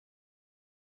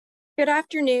Good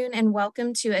afternoon and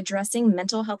welcome to Addressing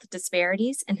Mental Health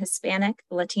Disparities in Hispanic,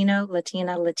 Latino,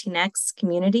 Latina, Latinx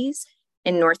communities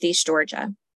in Northeast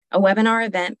Georgia, a webinar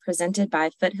event presented by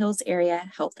Foothills Area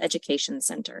Health Education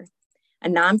Center, a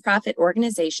nonprofit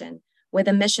organization with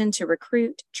a mission to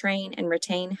recruit, train, and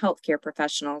retain healthcare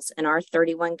professionals in our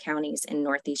 31 counties in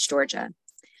Northeast Georgia.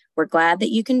 We're glad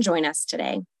that you can join us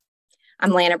today.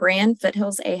 I'm Lana Brand,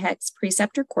 Foothills AHEC's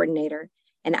Preceptor Coordinator,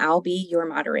 and I'll be your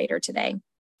moderator today.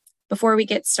 Before we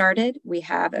get started, we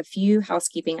have a few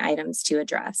housekeeping items to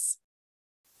address.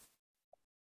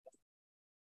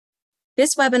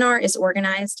 This webinar is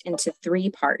organized into 3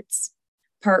 parts.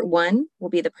 Part 1 will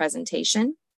be the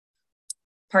presentation.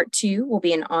 Part 2 will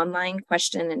be an online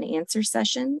question and answer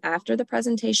session after the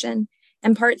presentation.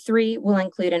 And Part 3 will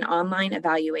include an online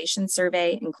evaluation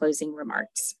survey and closing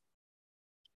remarks.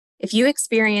 If you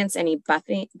experience any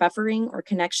buffering or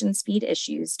connection speed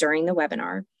issues during the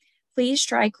webinar, please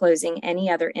try closing any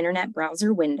other internet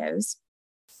browser windows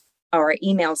or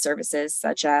email services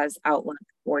such as Outlook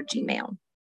or Gmail,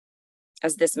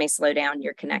 as this may slow down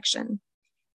your connection.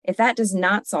 If that does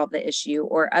not solve the issue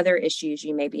or other issues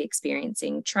you may be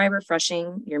experiencing, try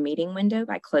refreshing your meeting window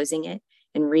by closing it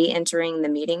and re-entering the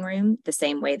meeting room the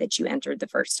same way that you entered the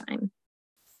first time.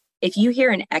 If you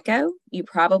hear an echo, you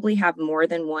probably have more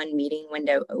than one meeting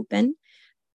window open.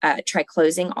 Try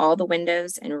closing all the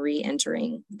windows and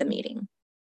re-entering the meeting.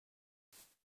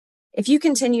 If you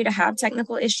continue to have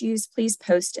technical issues, please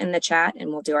post in the chat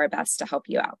and we'll do our best to help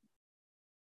you out.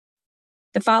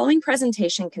 The following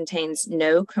presentation contains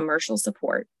no commercial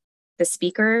support. The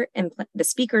speakers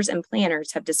and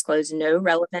planners have disclosed no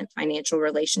relevant financial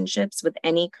relationships with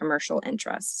any commercial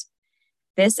interests.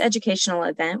 This educational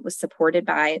event was supported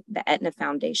by the Aetna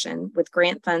Foundation with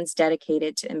grant funds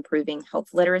dedicated to improving health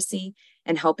literacy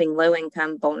and helping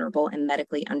low-income, vulnerable, and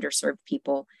medically underserved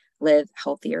people live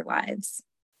healthier lives.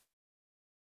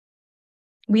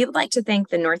 We would like to thank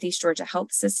the Northeast Georgia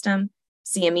Health System,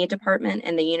 CME Department,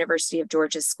 and the University of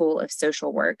Georgia School of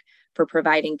Social Work for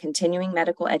providing continuing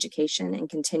medical education and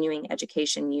continuing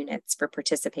education units for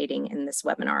participating in this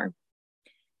webinar.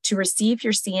 To receive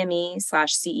your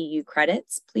CME/CEU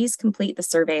credits, please complete the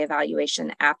survey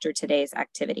evaluation after today's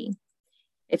activity.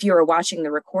 If you are watching the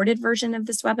recorded version of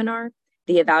this webinar,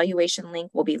 the evaluation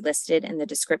link will be listed in the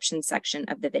description section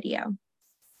of the video.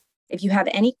 If you have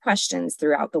any questions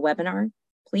throughout the webinar,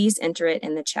 please enter it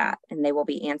in the chat and they will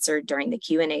be answered during the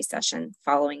Q&A session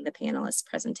following the panelists'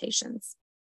 presentations.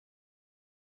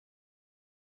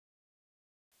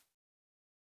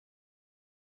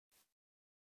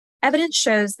 Evidence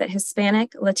shows that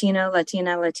Hispanic, Latino,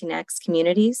 Latina, Latinx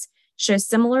communities show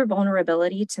similar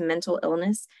vulnerability to mental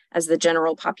illness as the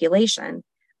general population,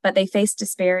 but they face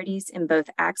disparities in both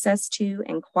access to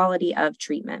and quality of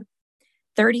treatment.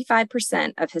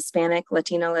 35% of Hispanic,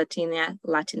 Latino, Latina,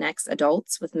 Latinx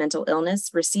adults with mental illness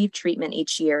receive treatment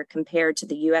each year compared to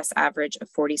the U.S. average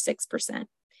of 46%.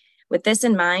 With this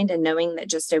in mind, and knowing that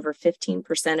just over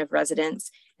 15% of residents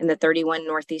in the 31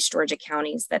 Northeast Georgia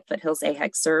counties that Foothills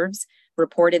AHEC serves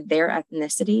reported their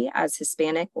ethnicity as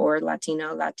Hispanic or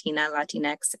Latino, Latina,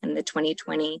 Latinx in the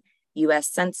 2020 U.S.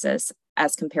 Census,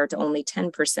 as compared to only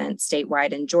 10%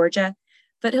 statewide in Georgia,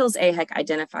 Foothills AHEC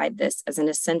identified this as an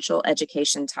essential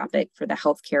education topic for the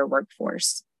healthcare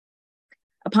workforce.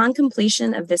 Upon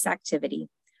completion of this activity,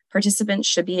 participants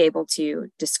should be able to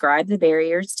describe the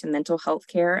barriers to mental health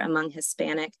care among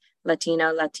Hispanic,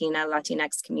 Latino, Latina,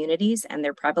 Latinx communities and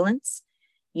their prevalence,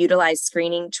 utilize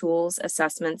screening tools,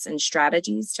 assessments, and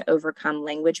strategies to overcome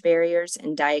language barriers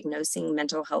in diagnosing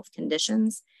mental health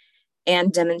conditions,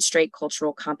 and demonstrate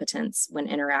cultural competence when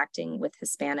interacting with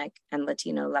Hispanic and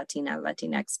Latino, Latina,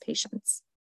 Latinx patients.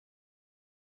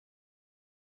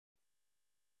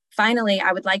 Finally,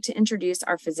 I would like to introduce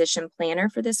our physician planner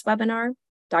for this webinar,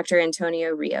 Dr.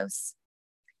 Antonio Rios.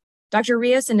 Dr.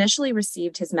 Rios initially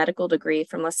received his medical degree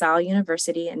from La Salle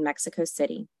University in Mexico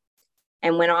City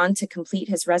and went on to complete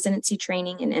his residency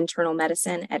training in internal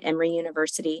medicine at Emory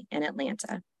University in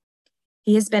Atlanta.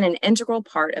 He has been an integral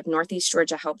part of Northeast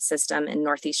Georgia Health System and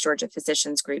Northeast Georgia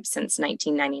Physicians Group since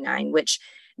 1999, which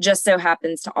just so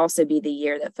happens to also be the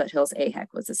year that Foothills AHEC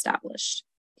was established.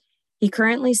 He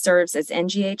currently serves as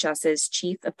NGHS's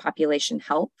Chief of Population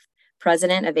Health,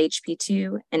 President of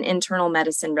HP2, and Internal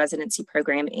Medicine Residency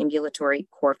Program Ambulatory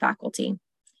Core Faculty.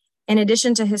 In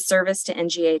addition to his service to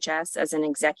NGHS as an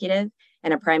executive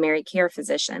and a primary care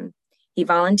physician, he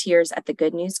volunteers at the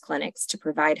Good News Clinics to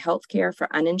provide health care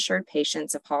for uninsured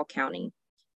patients of Hall County,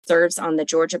 serves on the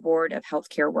Georgia Board of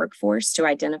Healthcare Workforce to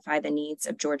identify the needs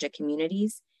of Georgia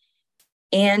communities,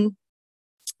 and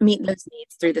meet those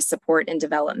needs through the support and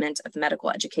development of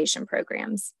medical education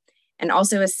programs. and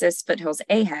also assist Foothills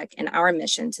AHEC in our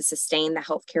mission to sustain the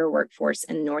healthcare workforce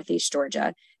in Northeast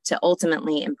Georgia to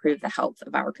ultimately improve the health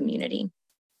of our community.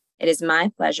 It is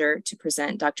my pleasure to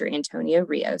present Dr. Antonio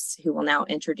Rios, who will now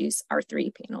introduce our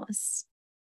three panelists.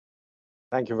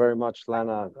 Thank you very much,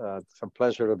 Lana. It's a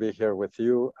pleasure to be here with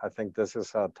you. I think this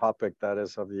is a topic that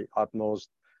is of the utmost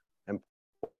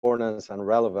importance and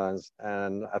relevance,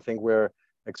 and I think we're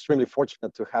extremely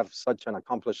fortunate to have such an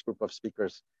accomplished group of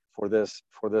speakers for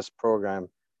this program.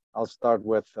 I'll start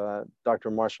with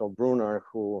Dr. Marshall Bruner,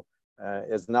 who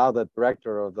is now the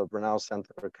director of the Brenau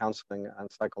Center for Counseling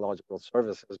and Psychological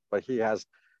Services, but he has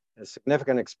a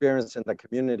significant experience in the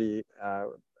community,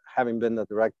 having been the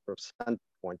director of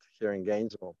Centerpoint here in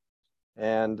Gainesville.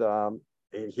 And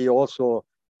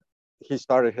he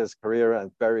started his career at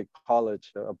Berry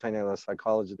College, obtaining a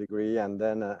psychology degree, and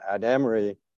then at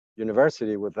Emory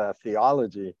University with a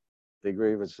theology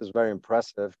degree, which is very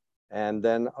impressive, and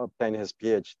then obtained his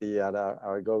PhD at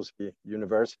Argosy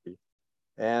University.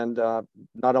 And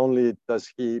not only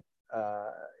does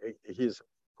he's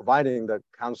providing the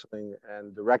counseling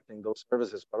and directing those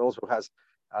services, but also has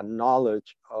a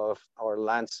knowledge of our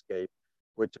landscape,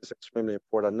 which is extremely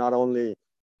important. Not only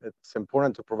it's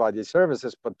important to provide these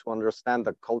services, but to understand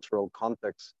the cultural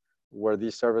context where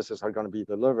these services are going to be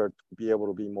delivered to be able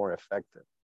to be more effective.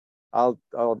 I'll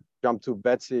jump to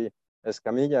Betsy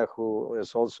Escamilla, who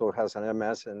also has an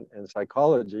MS in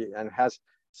psychology and has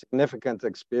significant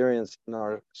experience in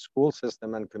our school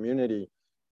system and community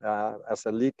as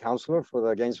a lead counselor for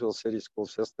the Gainesville City School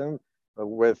System,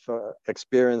 with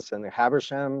experience in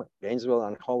Habersham, Gainesville,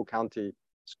 and Hull County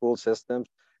school systems.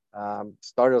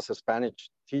 Started as a Spanish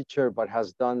teacher, but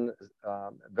has done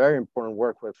very important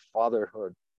work with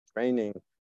fatherhood training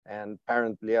and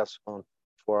parent liaison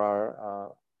for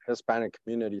our Hispanic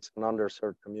communities and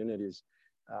underserved communities.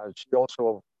 She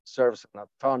also serves on a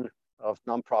ton of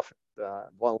nonprofit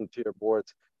volunteer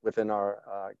boards within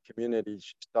our community.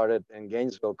 She started in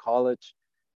Gainesville College,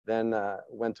 then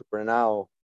went to Brenau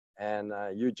and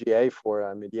UGA for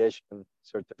a mediation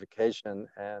certification,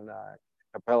 and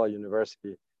Capella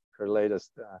University, her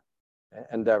latest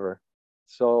endeavor.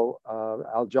 So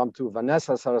I'll jump to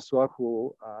Vanesa Sarazúa,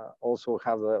 who also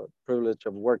have the privilege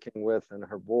of working with in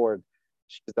her board.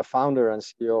 She's the founder and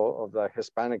CEO of the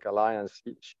Hispanic Alliance.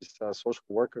 She's a social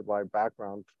worker by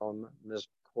background from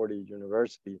Misericordia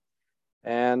University.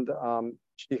 And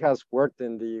she has worked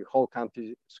in the Hull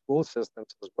County school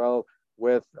systems as well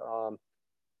with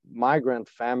migrant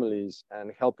families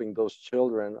and helping those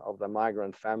children of the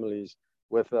migrant families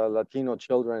with Latino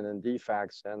children and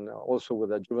defects, and also with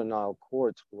the juvenile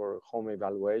courts for home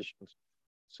evaluations.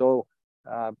 So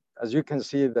as you can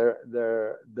see,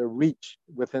 the reach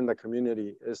within the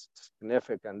community is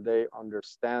significant. They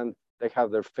understand, they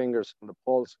have their fingers on the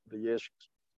pulse of the issues.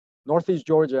 Northeast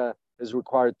Georgia is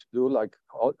required to do, like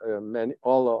all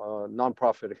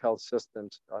nonprofit health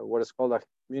systems, what is called a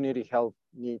community health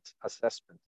needs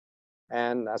assessment.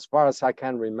 And as far as I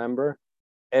can remember,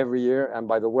 every year, and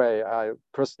by the way,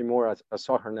 Christy Moore, I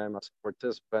saw her name as a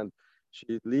participant,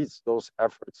 she leads those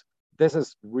efforts. This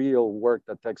is real work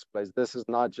that takes place. This is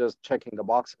not just checking the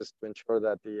boxes to ensure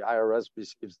that the IRS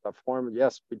receives the form.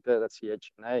 Yes, we did at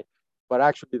CHNA, but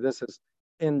actually this is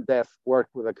in-depth work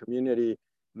with the community.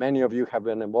 Many of you have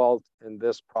been involved in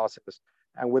this process.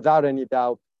 And without any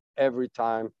doubt, every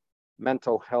time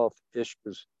mental health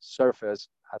issues surface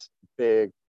as a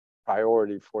big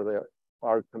priority for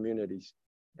our communities.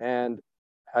 And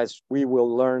as we will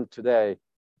learn today,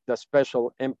 the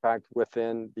special impact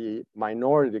within the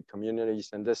minority communities,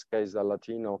 in this case, the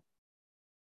Latino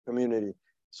community.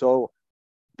 So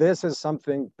this is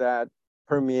something that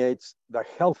permeates the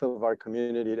health of our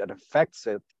community, that affects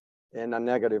it in a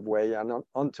negative way. And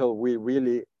until we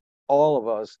really, all of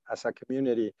us as a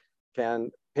community, can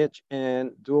pitch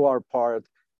in, do our part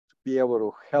to be able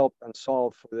to help and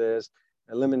solve for this,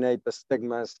 eliminate the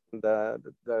stigmas,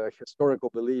 the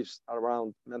historical beliefs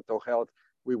around mental health,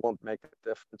 we won't make a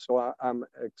difference. So I'm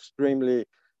extremely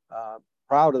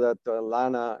proud that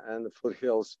Lana and the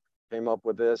Foothills came up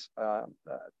with this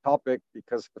topic,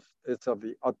 because it's of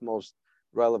the utmost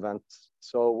relevance.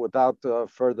 So without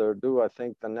further ado, I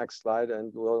think the next slide,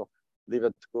 and we'll leave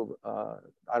it to,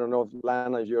 I don't know if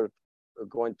Lana, you're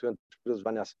going to introduce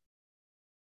Vanesa.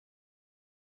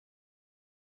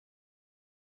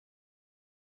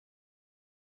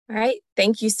 All right,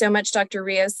 thank you so much, Dr.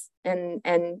 Rios. And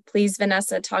please,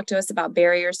 Vanesa, talk to us about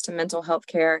barriers to mental health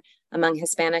care among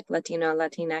Hispanic, Latino,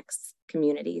 Latinx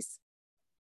communities.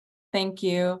 Thank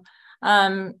you.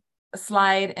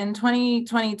 Slide. In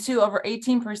 2022, over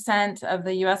 18% of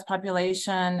the US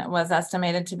population was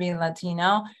estimated to be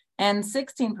Latino, and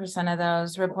 16% of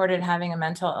those reported having a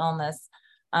mental illness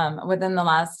within the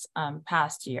last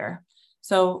past year.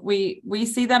 So we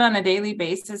see that on a daily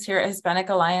basis here at Hispanic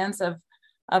Alliance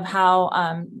of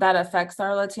how that affects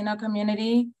our Latino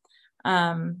community.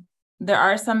 There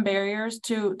are some barriers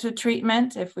to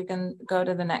treatment. If we can go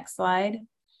to the next slide.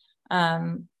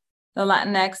 The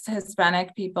Latinx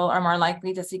Hispanic people are more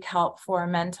likely to seek help for a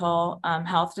mental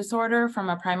health disorder from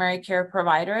a primary care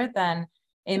provider than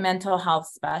a mental health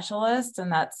specialist.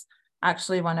 And that's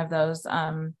actually one of those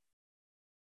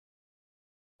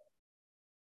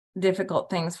difficult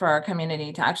things for our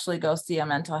community, to actually go see a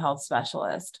mental health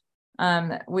specialist.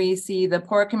 We see the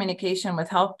poor communication with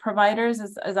health providers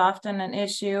is often an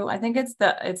issue. I think it's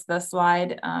the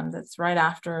slide that's right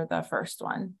after the first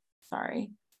one. Sorry.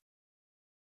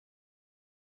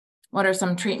 What are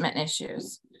some treatment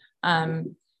issues?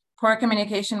 Poor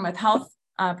communication with health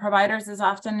providers is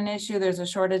often an issue. There's a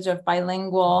shortage of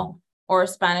bilingual or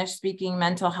Spanish-speaking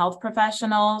mental health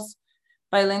professionals.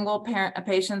 Bilingual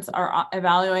patients are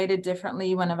evaluated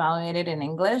differently when evaluated in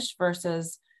English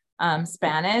versus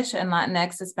Spanish, and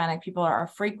Latinx Hispanic people are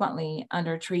frequently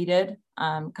undertreated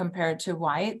compared to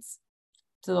whites,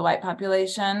 to the white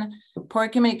population. Poor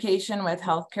communication with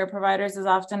healthcare providers is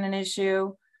often an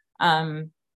issue.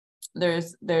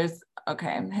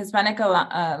 Hispanic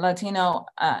Latino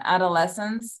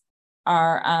adolescents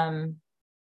are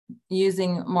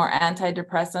using more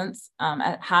antidepressants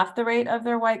at half the rate of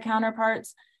their white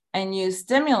counterparts, and use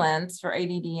stimulants for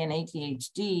ADD and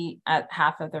ADHD at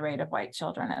half of the rate of white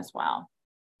children as well.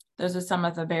 Those are some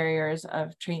of the barriers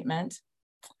of treatment.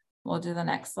 We'll do the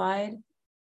next slide.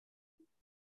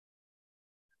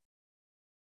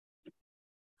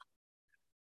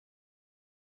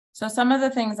 So some of the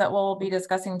things that we'll be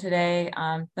discussing today,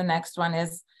 the next one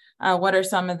is what are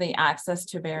some of the access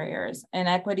to barriers?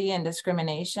 Inequity and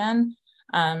discrimination,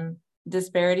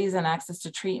 disparities in access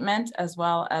to treatment, as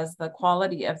well as the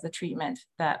quality of the treatment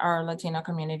that our Latino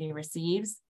community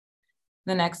receives.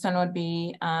 The next one would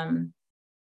be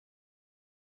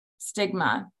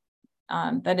stigma,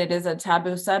 that it is a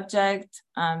taboo subject,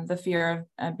 the fear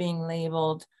of being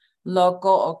labeled loco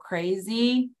or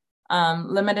crazy,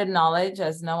 limited knowledge,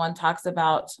 as no one talks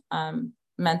about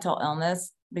mental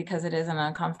illness because it is an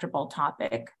uncomfortable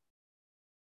topic.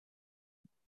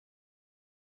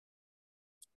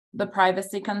 The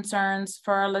privacy concerns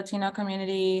for our Latino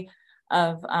community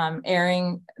of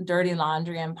airing dirty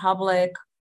laundry in public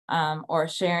or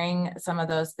sharing some of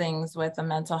those things with a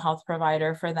mental health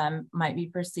provider for them might be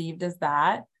perceived as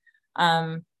that.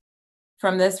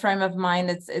 From this frame of mind,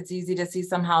 it's easy to see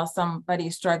somehow somebody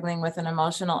struggling with an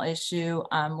emotional issue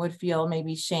would feel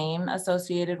maybe shame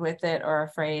associated with it or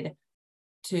afraid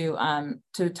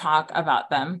to talk about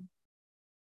them.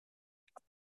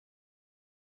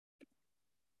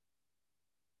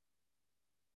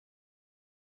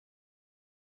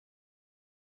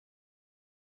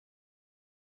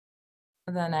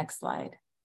 The next slide.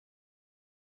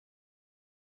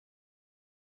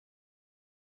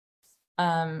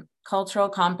 Cultural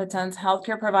competence.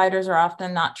 Healthcare providers are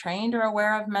often not trained or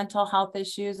aware of mental health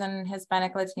issues in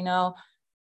Hispanic Latino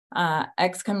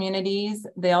X communities.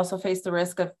 They also face the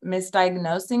risk of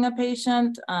misdiagnosing a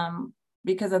patient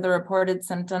because of the reported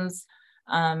symptoms,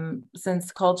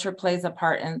 since culture plays a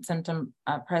part in symptom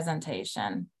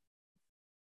presentation.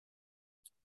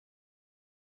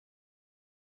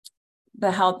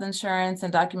 The health insurance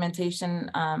and documentation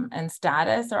and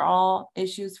status are all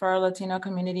issues for our Latino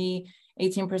community.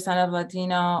 18% of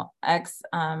Latino X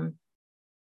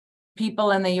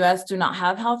people in the US do not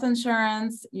have health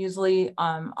insurance. Usually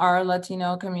our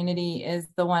Latino community is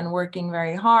the one working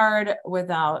very hard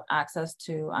without access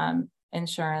to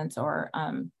insurance or,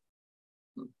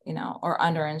 or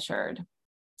underinsured.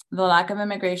 The lack of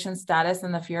immigration status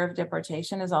and the fear of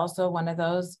deportation is also one of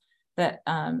those that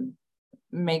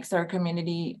makes our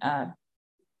community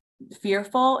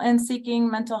fearful in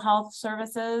seeking mental health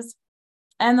services,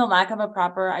 and the lack of a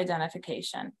proper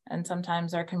identification. And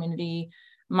sometimes our community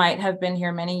might have been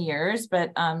here many years,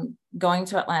 but going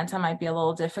to Atlanta might be a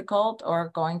little difficult, or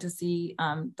going to see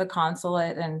the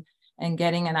consulate and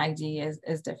getting an ID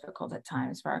is difficult at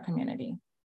times for our community.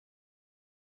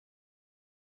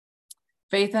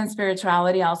 Faith and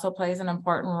spirituality also plays an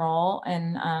important role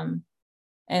in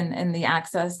the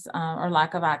access or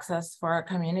lack of access for our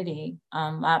community.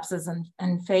 Lapses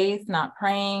in faith, not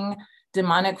praying,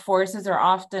 demonic forces are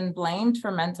often blamed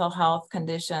for mental health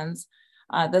conditions.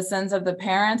 The sins of the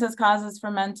parents as causes for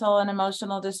mental and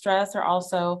emotional distress are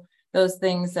also those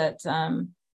things that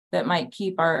might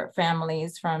keep our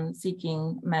families from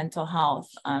seeking mental health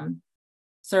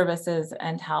services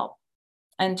and help.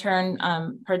 In turn,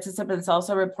 participants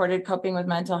also reported coping with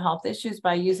mental health issues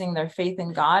by using their faith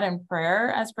in God and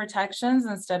prayer as protections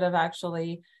instead of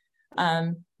actually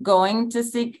going to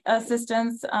seek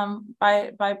assistance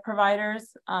by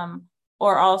providers,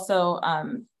 or also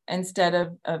instead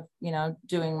of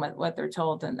doing what they're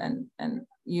told and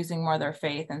using more their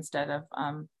faith instead of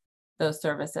those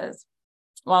services.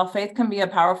 While faith can be a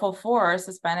powerful force,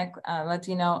 Hispanic,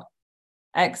 Latino,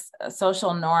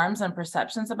 social norms and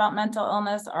perceptions about mental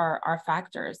illness are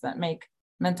factors that make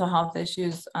mental health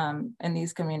issues in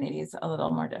these communities a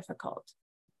little more difficult.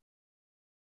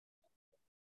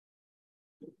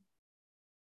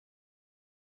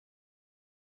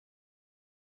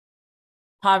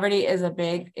 Poverty is a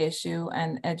big issue,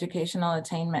 and educational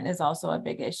attainment is also a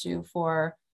big issue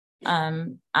for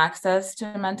access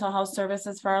to mental health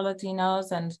services for our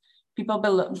Latinos, and people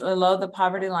below the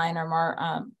poverty line are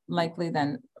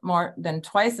more than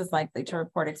twice as likely to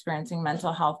report experiencing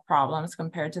mental health problems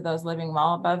compared to those living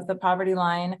well above the poverty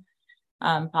line,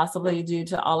 possibly due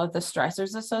to all of the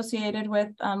stressors associated with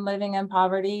living in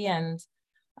poverty and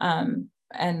the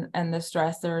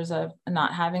stressors of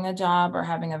not having a job or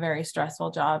having a very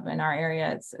stressful job. In our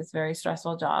area, it's very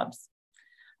stressful jobs.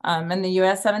 In the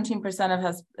US, 17% of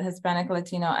Hispanic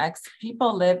Latinx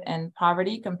people live in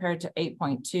poverty compared to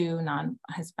 8.2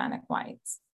 non-Hispanic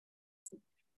whites.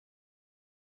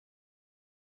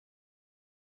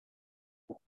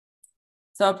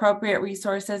 So appropriate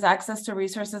resources, access to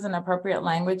resources and appropriate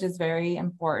language is very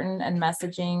important, and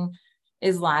messaging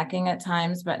is lacking at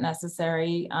times, but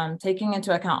necessary. Taking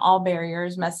into account all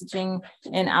barriers, messaging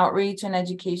in outreach and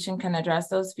education can address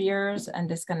those fears and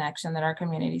disconnection that our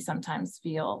community sometimes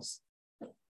feels.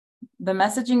 The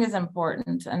messaging is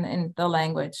important, and the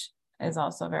language is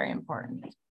also very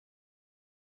important.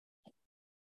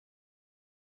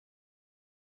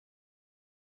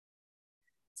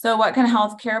 So what can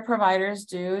healthcare providers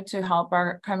do to help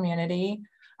our community?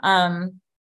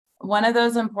 One of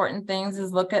those important things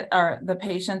is look at the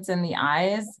patients in the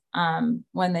eyes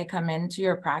when they come into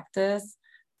your practice.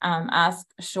 Ask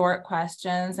short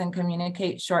questions and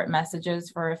communicate short messages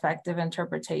for effective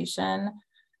interpretation.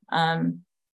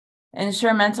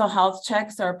 Ensure mental health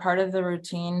checks are part of the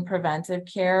routine preventive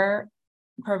care.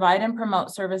 Provide and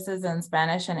promote services in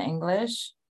Spanish and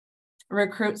English.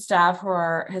 Recruit staff who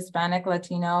are Hispanic,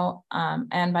 Latino,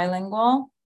 and bilingual.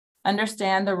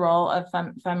 Understand the role of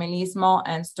familismo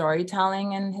and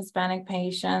storytelling in Hispanic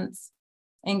patients.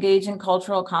 Engage in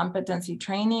cultural competency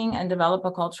training and develop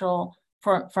a cultural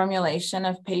formulation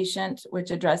of patient,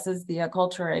 which addresses the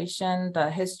acculturation,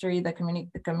 the history, the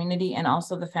community, and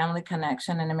also the family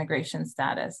connection and immigration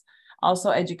status. Also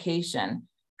education,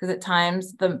 because at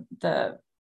times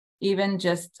even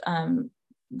just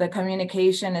the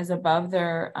communication is above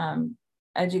their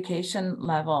education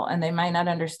level, and they might not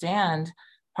understand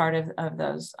part of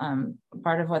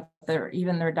what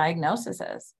their diagnosis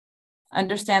is.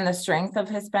 Understand the strength of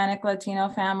Hispanic Latino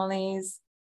families,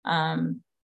 and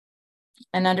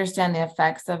understand the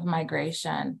effects of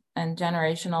migration and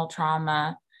generational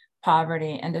trauma,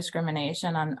 poverty, and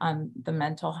discrimination on the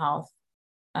mental health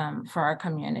for our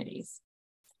communities,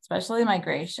 especially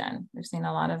migration. We've seen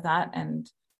a lot of that,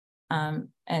 and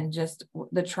just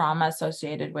the trauma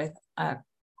associated with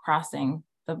crossing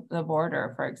the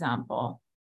border, for example.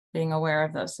 Being aware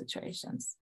of those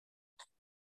situations.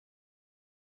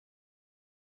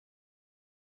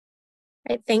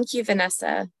 Right, thank you,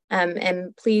 Vanessa.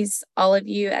 And please, all of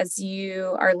you, as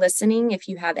you are listening, if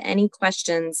you have any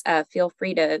questions, feel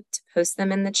free to post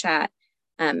them in the chat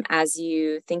as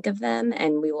you think of them,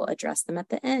 and we will address them at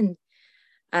the end.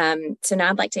 So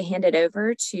now I'd like to hand it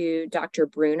over to Dr.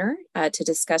 Bruner to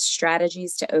discuss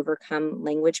strategies to overcome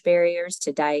language barriers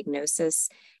to diagnosis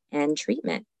and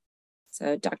treatment.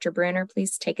 So Dr. Bruner,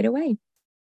 please take it away.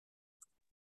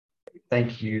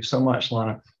 Thank you so much,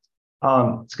 Lana.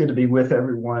 It's good to be with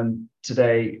everyone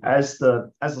today. As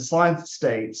the slide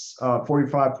states,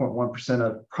 45.1%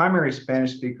 of primary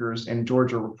Spanish speakers in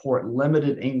Georgia report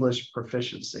limited English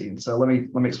proficiency. And so let me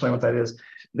explain what that is.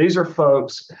 These are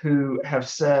folks who have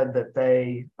said that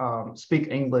they speak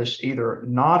English either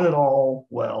not at all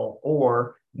well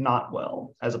or not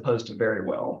well, as opposed to very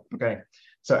well. Okay.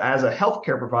 So as a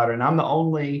healthcare provider, and I'm the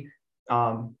only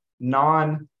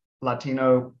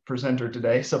non-Latino presenter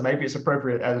today, so maybe it's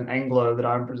appropriate as an Anglo that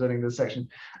I'm presenting this section.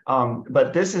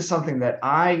 But this is something that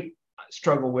I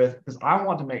struggle with because I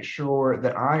want to make sure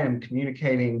that I am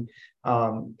communicating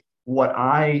what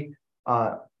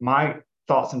my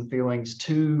thoughts and feelings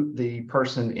to the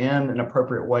person in an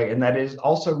appropriate way, and that is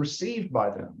also received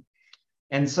by them.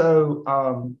 And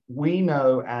so we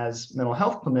know as mental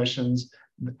health clinicians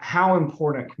how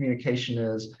important communication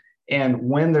is. And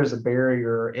when there's a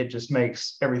barrier, it just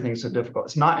makes everything so difficult.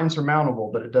 It's not insurmountable,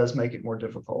 but it does make it more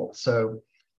difficult. So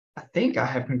I think I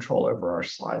have control over our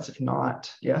slides. If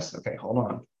not, yes. Okay, hold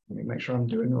on. Let me make sure I'm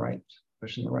doing the right,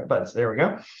 pushing the right buttons. There we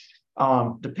go.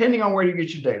 Depending on where you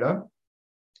get your data,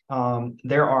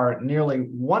 there are nearly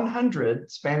 100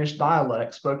 Spanish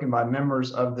dialects spoken by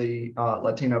members of the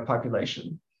Latino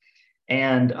population.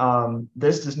 And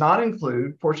this does not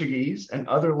include Portuguese and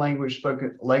other languages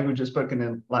spoken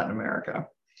in Latin America.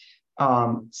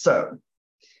 So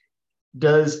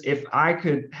if I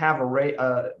could have a rate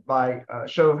by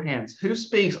show of hands, who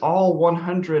speaks all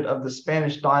 100 of the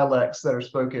Spanish dialects that are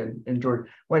spoken in Georgia?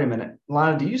 Wait a minute,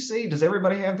 Lana, do you see, does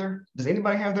anybody have their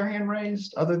hand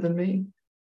raised other than me?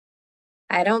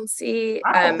 I don't see,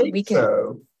 I don't think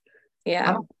so.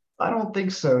 Yeah. I don't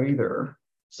think so either.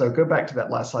 So go back to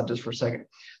that last slide just for a second.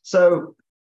 So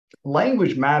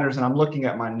language matters, and I'm looking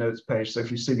at my notes page. So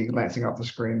if you see me glancing off the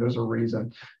screen, there's a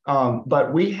reason.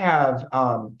 But we have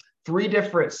 3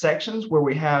 different sections where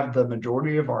we have the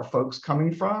majority of our folks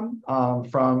coming from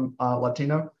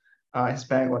Latino,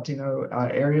 Hispanic Latino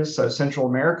areas. So Central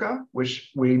America,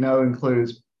 which we know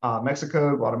includes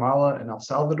Mexico, Guatemala, and El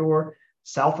Salvador.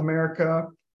 South America,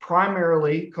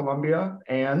 primarily Colombia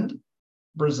and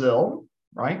Brazil,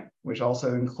 right? Which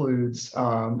also includes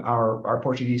our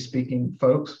Portuguese-speaking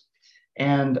folks,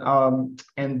 and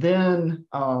then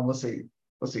let's see,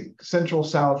 Central,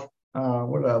 South.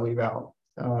 What did I leave out?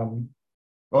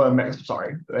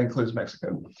 Sorry, that includes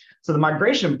Mexico. So the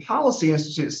Migration Policy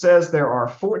Institute says there are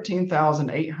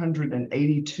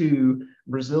 14,882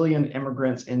 Brazilian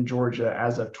immigrants in Georgia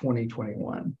as of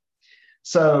 2021.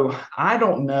 So I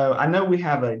don't know. I know we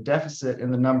have a deficit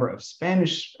in the number of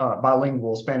Spanish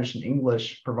bilingual Spanish and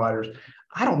English providers.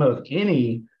 I don't know of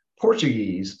any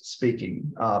Portuguese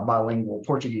speaking bilingual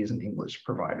Portuguese and English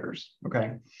providers.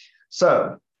 Okay.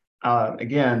 So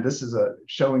again, this is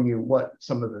showing you what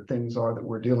some of the things are that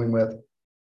we're dealing with.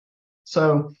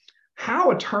 So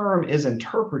how a term is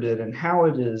interpreted and how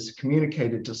it is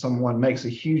communicated to someone makes a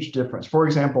huge difference. For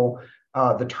example,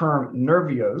 the term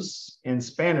nervios in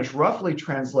Spanish roughly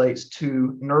translates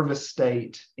to nervous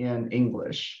state in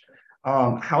English.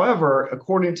 However,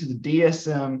 according to the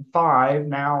DSM-5,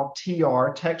 now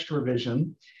TR text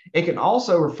revision, it can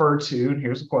also refer to, and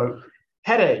here's a quote,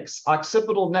 headaches,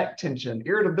 occipital neck tension,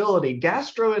 irritability,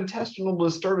 gastrointestinal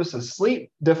disturbances, sleep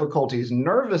difficulties,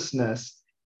 nervousness,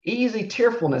 easy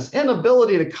tearfulness,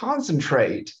 inability to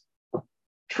concentrate,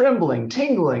 trembling,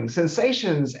 tingling,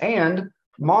 sensations, and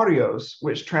mareos,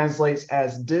 which translates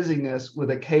as dizziness with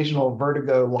occasional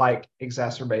vertigo-like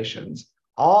exacerbations,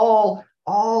 all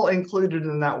included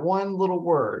in that one little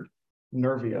word,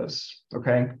 nervios,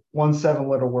 okay? 1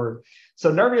 7-letter word.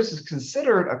 So nervios is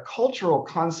considered a cultural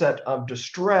concept of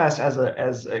distress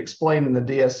as explained in the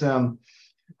DSM.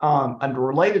 A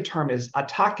related term is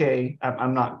ataque.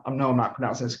 I'm not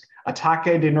pronouncing this.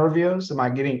 Ataque de nervios.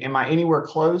 Am I anywhere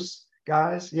close,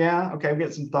 guys? Yeah, okay, we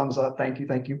get some thumbs up. Thank you.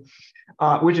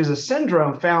 Which is a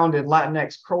syndrome found in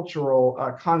Latinx cultural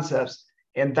concepts,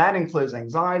 and that includes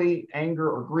anxiety, anger,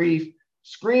 or grief,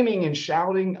 screaming and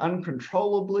shouting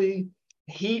uncontrollably,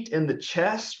 heat in the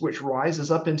chest, which rises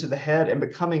up into the head, and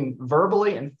becoming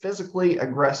verbally and physically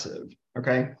aggressive,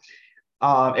 okay?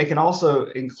 It can also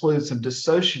include some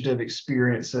dissociative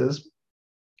experiences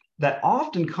that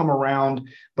often come around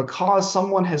because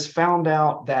someone has found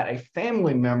out that a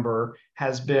family member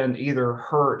has been either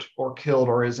hurt or killed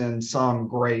or is in some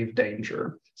grave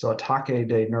danger. So ataque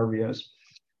de nervios.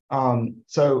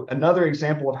 So another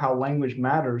example of how language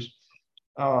matters,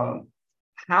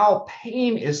 how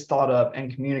pain is thought of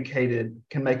and communicated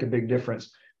can make a big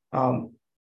difference.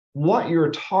 What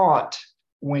you're taught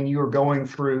when you're going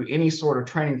through any sort of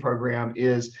training program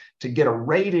is to get a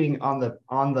rating on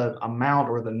the amount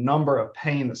or the number of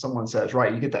pain that someone says,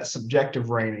 right? You get that subjective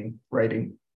rating.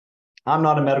 I'm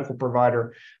not a medical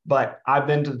provider, but I've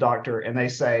been to the doctor and they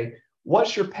say,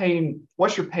 what's your pain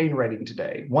rating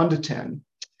today? 1 to 10.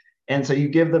 And so you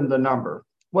give them the number.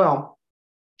 Well,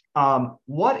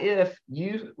 what if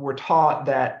you were taught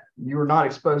that you're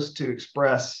not supposed to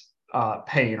express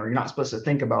pain, or you're not supposed to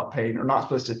think about pain, or not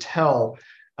supposed to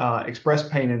express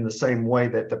pain in the same way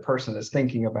that the person is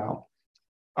thinking about?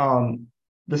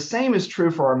 The same is true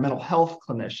for our mental health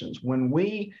clinicians. When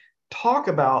we talk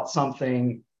about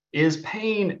something, is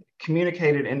pain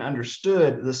communicated and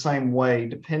understood the same way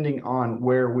depending on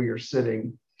where we are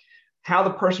sitting? How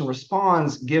the person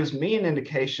responds gives me an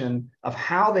indication of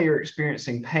how they are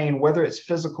experiencing pain, whether it's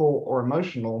physical or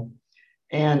emotional.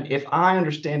 And if I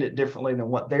understand it differently than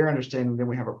what they're understanding, then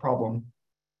we have a problem.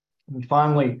 And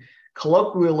finally,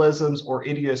 Colloquialisms or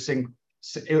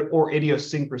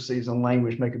idiosyncrasies in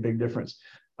language make a big difference.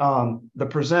 The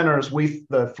presenters,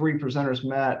 the three presenters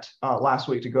met last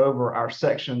week to go over our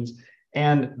sections,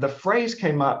 and the phrase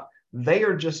came up, "They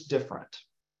are just different."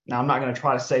 Now, I'm not going to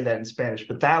try to say that in Spanish,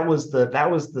 but that was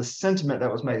the sentiment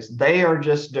that was made. They are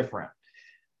just different.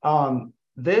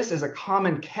 This is a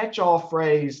common catch-all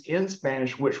phrase in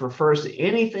Spanish, which refers to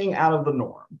anything out of the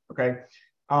norm, okay?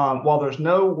 While there's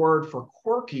no word for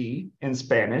quirky in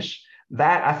Spanish,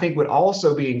 that I think would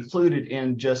also be included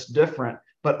in just different,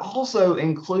 but also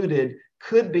included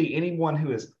could be anyone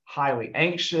who is highly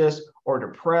anxious or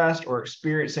depressed or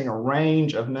experiencing a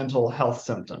range of mental health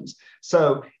symptoms.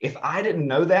 So if I didn't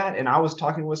know that and I was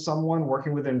talking with someone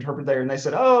working with an interpreter and they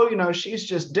said, "Oh, you know, she's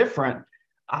just different,"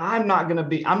 I'm not going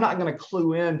to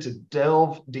clue in to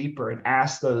delve deeper and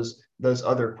ask those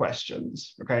other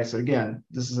questions. Okay, so again,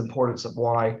 this is importance of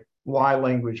why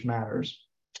language matters.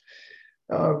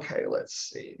 Okay, let's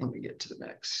see. Let me get to the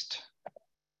next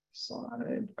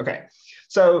slide. Okay,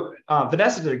 so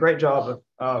Vanessa did a great job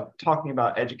of talking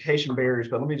about education barriers,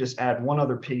 but let me just add one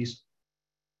other piece.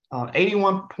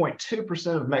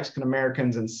 81.2% of Mexican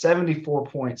Americans and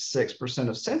 74.6%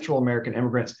 of Central American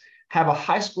immigrants have a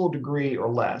high school degree or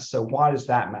less. So why does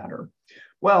that matter?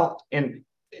 Well, in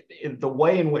the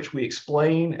way in which we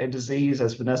explain a disease,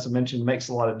 as Vanessa mentioned, makes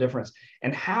a lot of difference.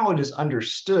 And how it is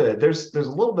understood, there's a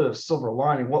little bit of silver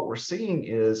lining. What we're seeing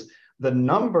is the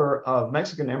number of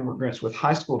Mexican immigrants with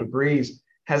high school degrees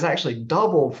has actually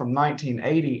doubled from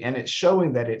 1980, and it's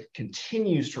showing that it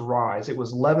continues to rise. It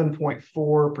was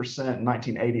 11.4% in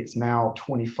 1980. It's now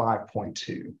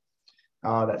 25.2%.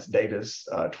 That's data's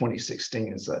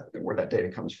 2016 is where that data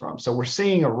comes from. So we're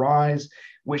seeing a rise,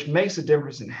 which makes a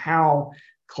difference in how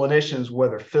clinicians,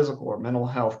 whether physical or mental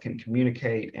health, can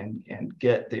communicate and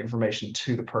get the information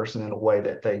to the person in a way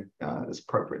that is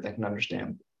appropriate, they can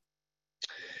understand.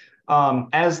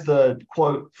 As the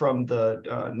quote from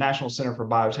the National Center for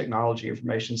Biotechnology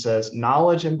Information says,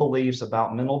 knowledge and beliefs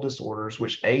about mental disorders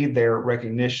which aid their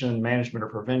recognition, management, or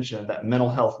prevention, that mental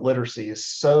health literacy is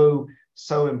so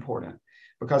important.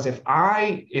 Because if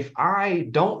I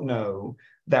don't know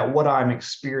that what I'm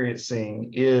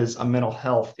experiencing is a mental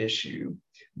health issue,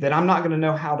 then I'm not going to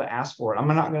know how to ask for it. I'm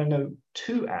not going to know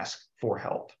to ask for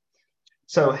help.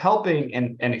 So helping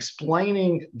and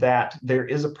explaining that there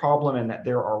is a problem and that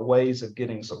there are ways of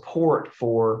getting support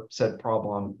for said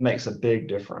problem makes a big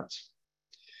difference.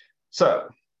 So,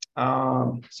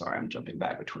 sorry, I'm jumping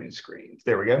back between screens.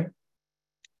 There we go.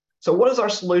 So what is our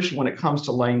solution when it comes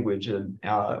to language? And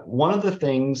one of the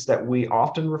things that we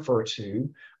often refer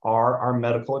to are our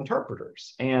medical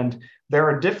interpreters. And there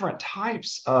are different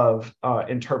types of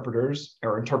interpreters,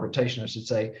 or interpretation, I should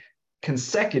say,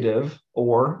 consecutive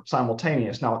or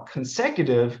simultaneous. Now,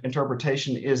 consecutive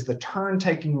interpretation is the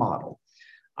turn-taking model.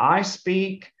 I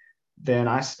speak, then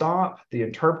I stop, the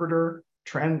interpreter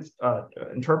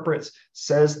interprets,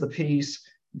 says the piece,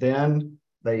 then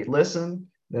they listen,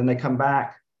 then they come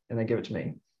back, and they give it to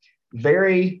me.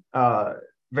 Very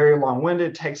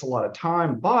long-winded, takes a lot of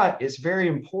time, but it's very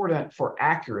important for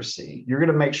accuracy. You're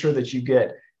going to make sure that you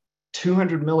get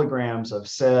 200 milligrams of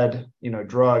said,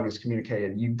 drug is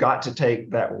communicated. You've got to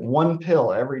take that one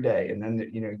pill every day, and then,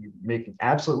 you're making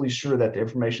absolutely sure that the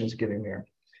information is getting there.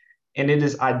 And it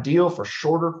is ideal for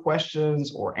shorter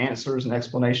questions or answers and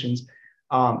explanations,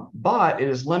 but it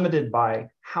is limited by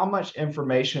how much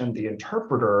information the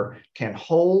interpreter can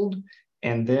hold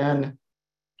and then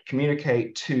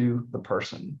communicate to the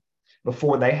person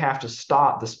before they have to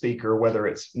stop the speaker, whether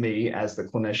it's me as the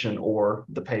clinician or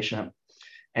the patient,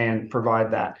 and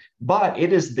provide that. But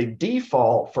it is the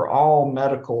default for all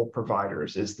medical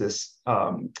providers is this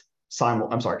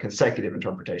consecutive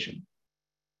interpretation,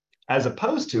 as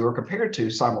opposed to or compared to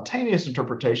simultaneous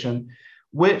interpretation,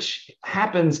 which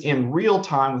happens in real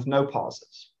time with no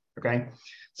pauses, okay?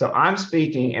 So I'm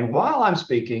speaking, and while I'm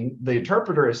speaking, the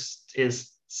interpreter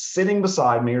is sitting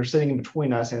beside me or sitting in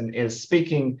between us and is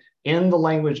speaking in the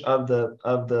language of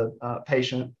the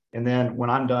patient. And then when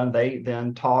I'm done, they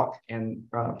then talk and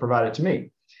provide it to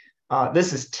me.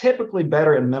 This is typically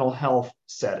better in mental health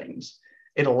settings.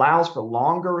 It allows for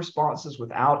longer responses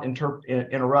without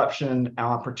interruption,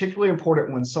 particularly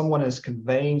important when someone is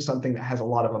conveying something that has a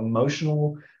lot of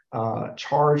emotional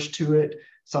charge to it,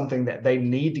 something that they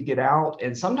need to get out.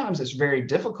 And sometimes it's very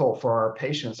difficult for our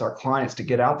patients, our clients, to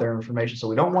get out their information. So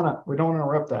we don't want to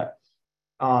interrupt that.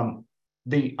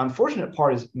 The unfortunate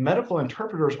part is medical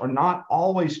interpreters are not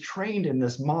always trained in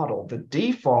this model. The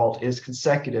default is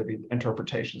consecutive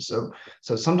interpretation. So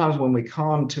sometimes when we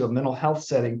come to a mental health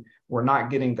setting, we're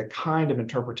not getting the kind of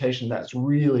interpretation that's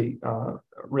really,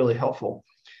 really helpful.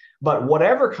 But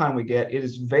whatever kind we get, it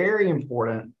is very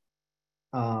important.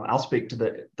 I'll speak to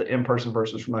the in-person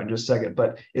versus remote in just a second,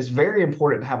 but it's very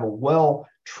important to have a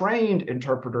well-trained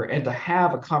interpreter and to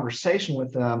have a conversation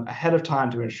with them ahead of time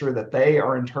to ensure that they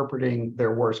are interpreting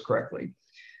their words correctly.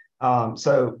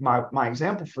 So my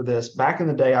example for this, back in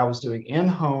the day, I was doing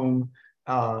in-home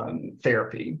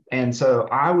therapy. And so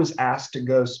I was asked to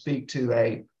go speak to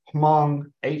a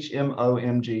Hmong,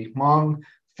 H-M-O-N-G, Hmong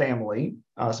family,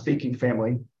 speaking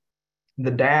family. The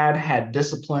dad had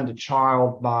disciplined a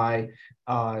child by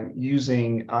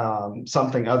using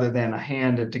something other than a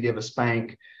hand to give a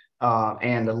spank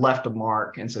and left a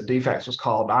mark. And so defects was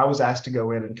called. I was asked to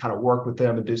go in and kind of work with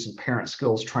them and do some parent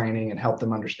skills training and help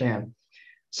them understand.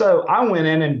 So I went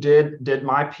in and did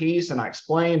my piece, and I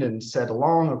explained and said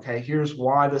along, okay, here's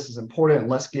why this is important, and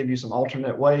let's give you some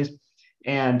alternate ways.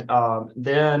 And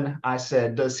then I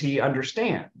said, does he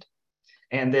understand?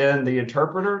 And then the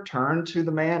interpreter turned to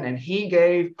the man and he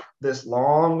gave this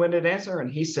long-winded answer, and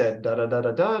he said, da da da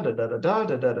da da da da da da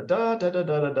da da da da da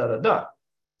da da da da.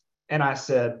 And I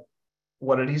said,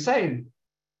 what did he say?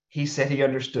 He said he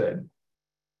understood.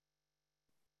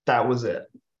 That was it.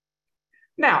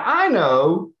 Now, I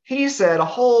know he said a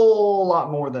whole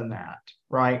lot more than that,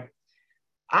 right?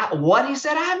 What he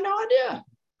said, I have no idea.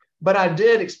 But I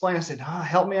did explain. I said,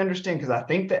 help me understand, because I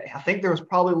think there was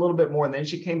probably a little bit more. And then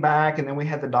she came back, and then we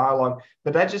had the dialogue.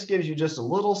 But that just gives you just a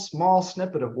little small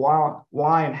snippet of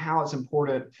why and how it's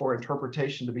important for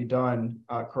interpretation to be done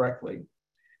correctly.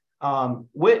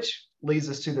 Which leads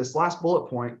us to this last bullet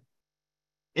point: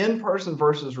 in-person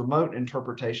versus remote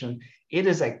interpretation. It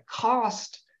is a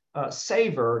cost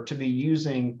saver to be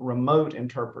using remote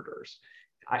interpreters.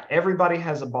 Everybody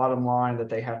has a bottom line that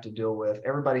they have to deal with.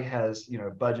 Everybody has,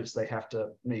 budgets they have to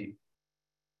meet.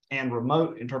 And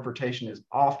remote interpretation is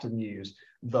often used.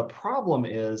 The problem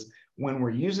is when we're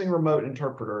using remote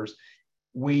interpreters,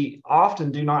 we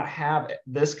often do not have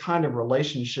this kind of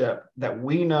relationship that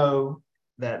we know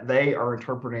that they are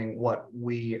interpreting what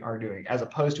we are doing, as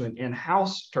opposed to an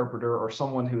in-house interpreter or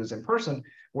someone who is in person,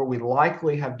 where we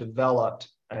likely have developed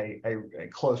a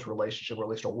close relationship, or at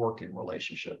least a working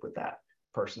relationship with that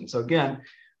person. So again,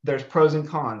 there's pros and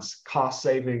cons: cost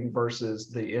saving versus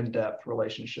the in-depth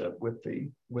relationship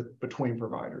between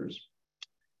providers.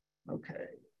 Okay.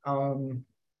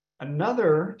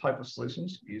 Another type of solution,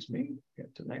 excuse me,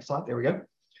 get to the next slide. There we go.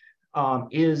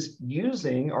 Is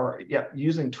using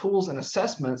tools and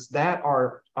assessments that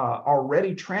are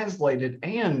already translated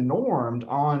and normed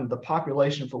on the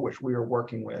population for which we are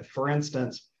working with. For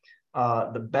instance,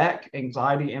 the Beck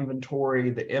Anxiety Inventory,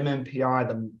 the MMPI,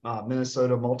 the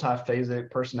Minnesota Multiphasic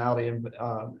Personality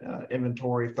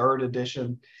Inventory, 3rd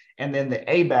edition, and then the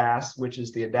ABAS, which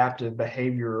is the Adaptive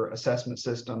Behavior Assessment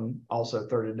System, also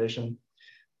 3rd edition.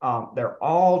 They're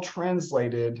all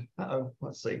translated.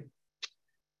 Let's see.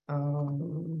 I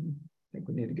think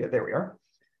we need to get, there we are.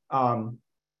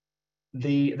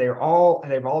 They've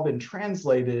all been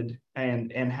translated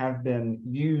and have been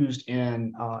used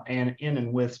in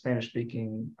and with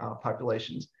Spanish-speaking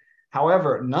populations.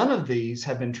 However, none of these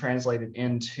have been translated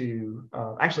into,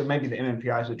 actually maybe the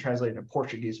MMPIs have been translated into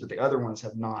Portuguese, but the other ones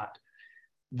have not.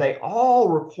 They all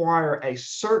require a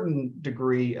certain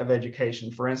degree of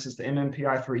education. For instance, the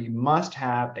MMPI-3, you must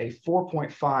have a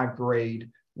 4.5 grade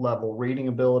level reading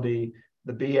ability.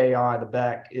 The BAI, the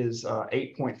Beck, is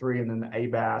 8.3, and then the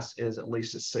ABAS is at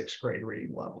least a 6th grade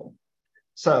reading level.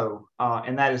 So,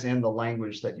 and that is in the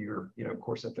language that you're, of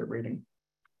course, that they're reading.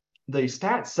 The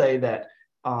stats say that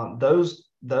those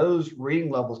reading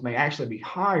levels may actually be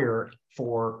higher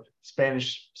for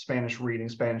Spanish reading,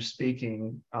 Spanish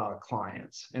speaking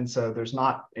clients. And so there's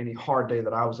not any hard data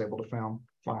that I was able to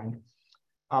find.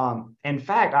 In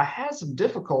fact, I had some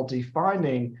difficulty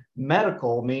finding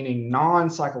medical, meaning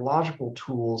non-psychological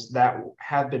tools that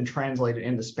have been translated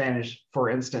into Spanish. For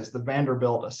instance, the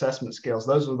Vanderbilt assessment scales.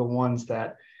 Those are the ones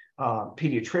that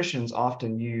pediatricians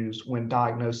often use when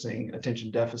diagnosing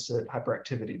attention deficit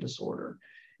hyperactivity disorder.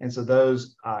 And so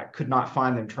those could not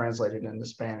find them translated into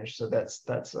Spanish. So that's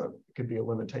could be a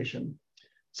limitation.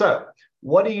 So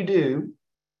what do you do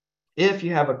if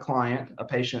you have a client, a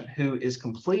patient, who is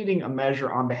completing a measure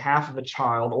on behalf of a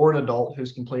child or an adult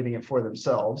who's completing it for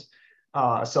themselves,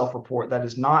 a self-report that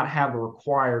does not have the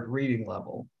required reading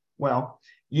level? Well,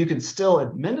 you can still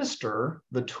administer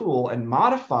the tool and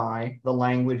modify the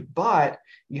language, but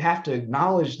you have to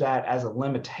acknowledge that as a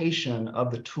limitation of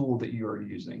the tool that you are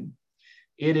using.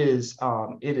 It is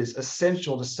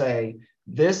essential to say,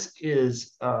 this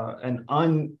is a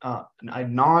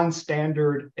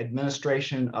non-standard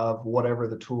administration of whatever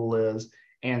the tool is,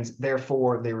 and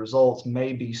therefore the results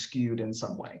may be skewed in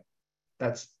some way.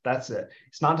 That's it.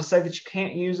 It's not to say that you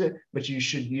can't use it, but you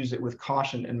should use it with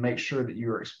caution and make sure that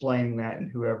you're explaining that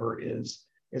and whoever is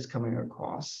coming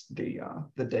across the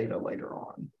data later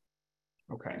on.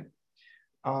 Okay.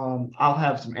 I'll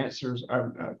have some answers.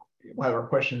 We'll have our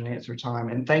question and answer time.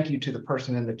 And thank you to the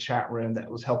person in the chat room that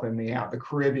was helping me out. The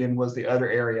Caribbean was the other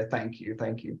area. Thank you.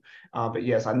 But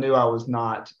yes, I knew I was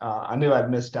not, I knew I'd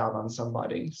missed out on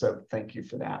somebody. So thank you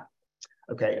for that.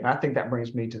 Okay, and I think that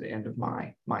brings me to the end of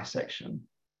my section.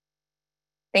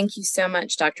 Thank you so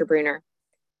much, Dr. Bruner.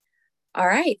 All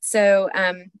right, so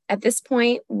at this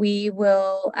point, we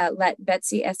will let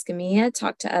Betsy Escamilla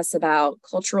talk to us about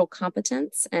cultural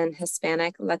competence and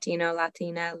Hispanic, Latino,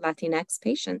 Latina, Latinx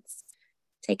patients.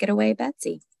 Take it away,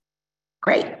 Betsy.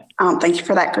 Great. Thank you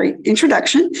for that great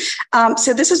introduction.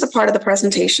 So this is the part of the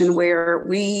presentation where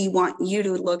we want you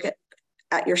to look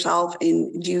at yourself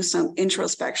and do some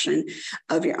introspection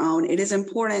of your own. It is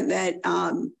important that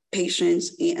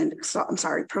patients and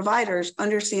providers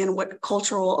understand what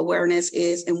cultural awareness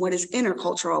is and what is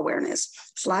intercultural awareness.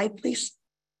 Slide, please.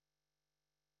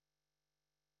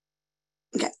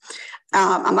 Okay.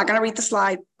 I'm not going to read the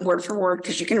slide word for word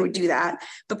because you can do that,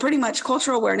 but pretty much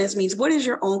cultural awareness means what is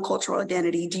your own cultural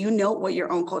identity? Do you know what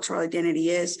your own cultural identity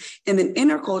is? And then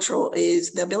intercultural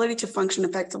is the ability to function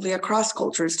effectively across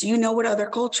cultures. Do you know what other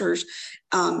cultures,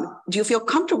 do you feel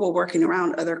comfortable working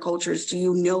around other cultures? Do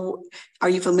you know, are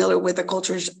you familiar with the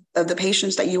cultures of the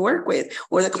patients that you work with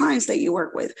or the clients that you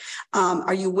work with?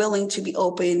 Are you willing to be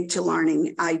open to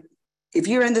learning? If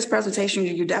you're in this presentation,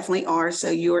 you definitely are. So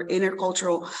your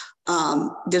intercultural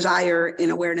desire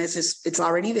and awareness it's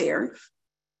already there.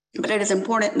 But it is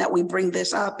important that we bring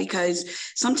this up because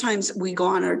sometimes we go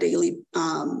on our daily,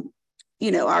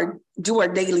 do our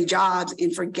daily jobs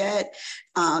and forget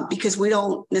because we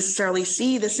don't necessarily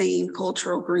see the same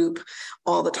cultural group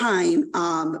all the time.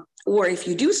 Or if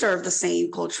you do serve the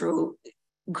same cultural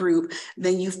group,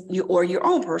 then you or your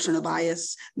own personal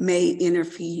bias may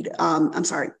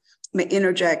may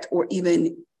interject or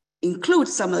even include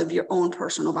some of your own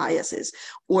personal biases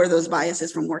or those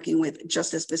biases from working with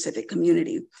just a specific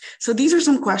community. So these are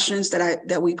some questions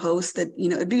that we post that,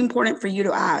 it'd be important for you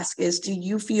to ask is, do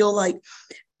you feel like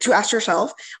to ask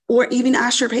yourself or even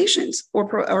ask your patients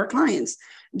or clients,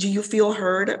 do you feel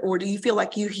heard or do you feel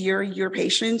like you hear your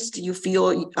patients? Do you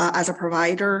feel as a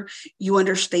provider, you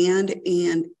understand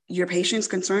and your patients'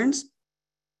 concerns?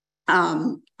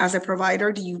 As a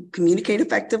provider, do you communicate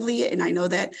effectively? And I know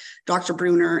that Dr.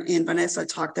 Bruner and Vanesa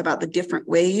talked about the different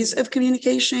ways of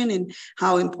communication and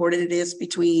how important it is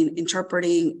between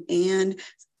interpreting and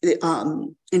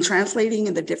translating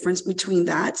and the difference between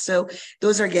that. So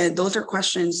those are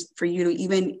questions for you to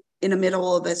even in the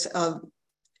middle of this, of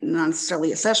not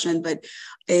necessarily a session, but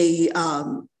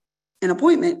an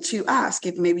appointment to ask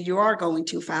if maybe you are going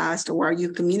too fast or are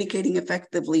you communicating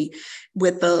effectively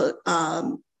with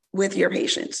your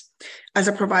patients. As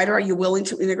a provider, are you willing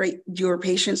to integrate your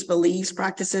patients' beliefs,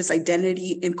 practices,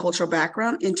 identity, and cultural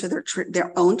background into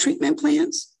their own treatment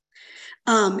plans?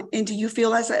 And do you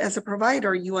feel as a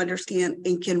provider, you understand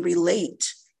and can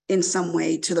relate in some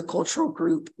way to the cultural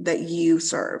group that you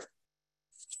serve?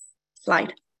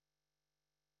 Slide.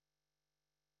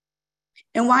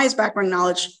 And why is background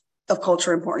knowledge of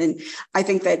culture important? I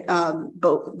think that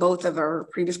both of our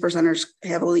previous presenters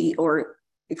heavily or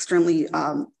extremely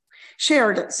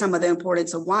shared some of the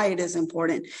importance of why it is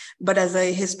important. But as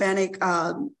a Hispanic,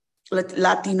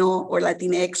 Latino or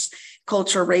Latinx,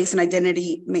 culture, race, and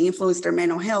identity may influence their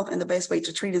mental health, and the best way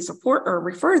to treat and support or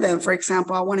refer them. For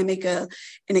example, I want to make an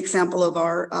example of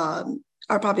our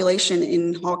population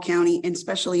in Hall County, and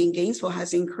especially in Gainesville,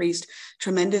 has increased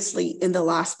tremendously in the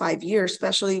last 5 years,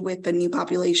 especially with the new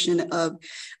population of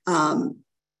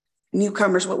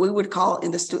newcomers, what we would call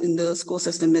in the school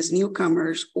system as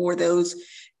newcomers, or those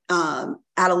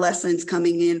adolescents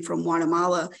coming in from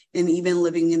Guatemala and even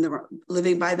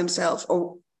living by themselves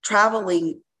or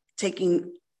traveling,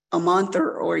 taking a month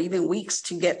or even weeks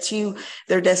to get to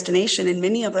their destination. And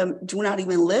many of them do not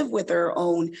even live with their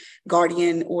own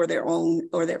guardian or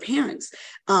their parents.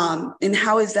 And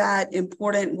how is that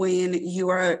important when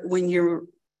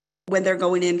they're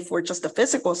going in for just a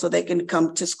physical so they can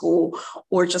come to school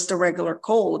or just a regular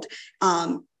cold?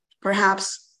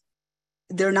 Perhaps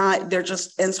they're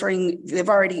just entering,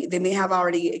 they may have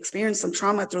already experienced some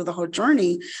trauma through the whole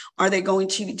journey.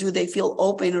 Do they feel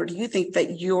open, or do you think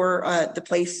that you're the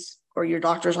place or your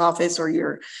doctor's office or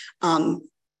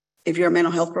if you're a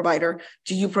mental health provider,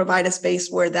 do you provide a space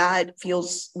where they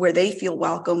feel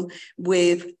welcome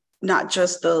with not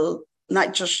just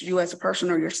you as a person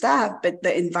or your staff, but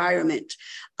the environment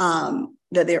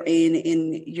that they're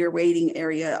in your waiting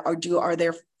area? Or are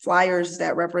there flyers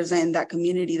that represent that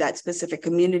community, that specific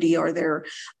community, or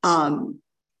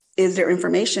is there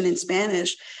information in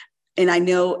Spanish? And I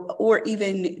know, or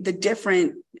even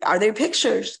are there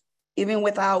pictures, even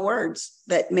without words,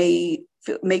 that may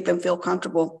make them feel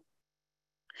comfortable?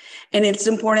 And it's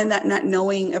important that not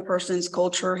knowing a person's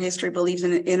culture, history, beliefs,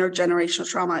 and intergenerational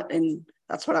trauma, and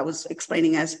that's what I was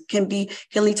explaining as, can lead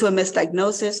to a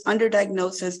misdiagnosis,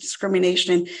 underdiagnosis,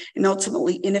 discrimination, and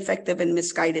ultimately ineffective and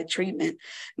misguided treatment,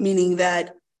 meaning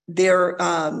that they're,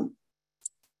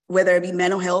 whether it be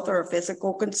mental health or a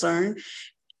physical concern,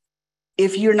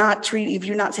 if you're not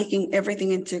taking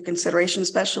everything into consideration,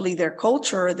 especially their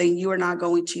culture, then you are not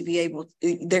going to be able,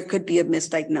 there could be a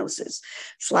misdiagnosis.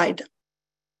 Slide.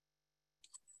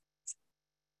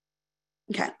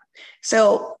 Okay,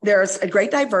 so there's a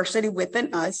great diversity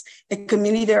within us. A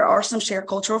community, there are some shared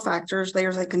cultural factors.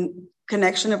 There's a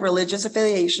connection of religious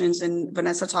affiliations, and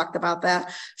Vanessa talked about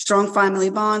that. Strong family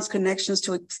bonds, connections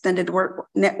to extended work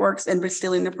networks, and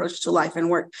resilient approach to life and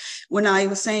work. When I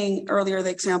was saying earlier the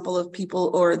example of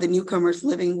people or the newcomers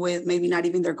living with maybe not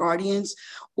even their guardians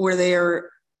or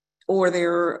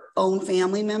their own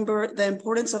family member, the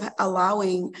importance of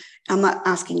allowing, I'm not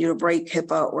asking you to break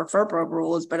HIPAA or FERPA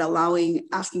rules, but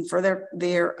asking for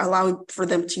allowing for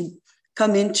them to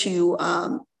come into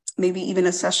maybe even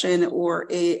a session or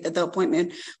the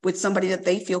appointment with somebody that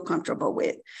they feel comfortable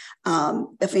with,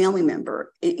 a family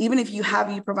member. Even if you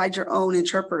provide your own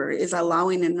interpreter, is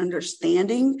allowing an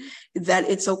understanding that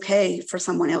it's okay for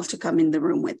someone else to come in the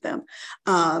room with them.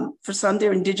 For some,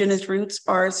 their indigenous roots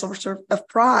are a source of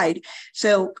pride.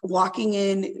 So walking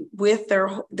in with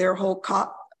their whole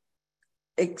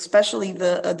especially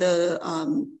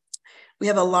we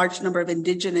have a large number of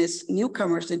indigenous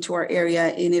newcomers into our area,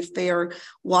 and if they are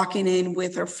walking in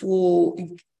with their full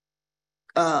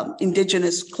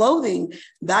indigenous clothing,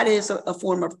 that is a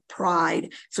form of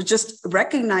pride. So just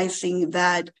recognizing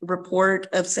that report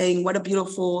of saying, what a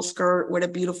beautiful skirt, what a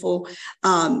beautiful,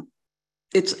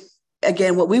 it's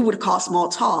again, what we would call small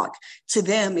talk. To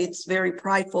them, it's very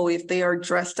prideful. If they are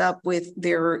dressed up with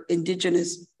their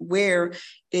indigenous wear,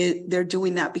 they're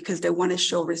doing that because they want to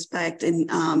show respect, and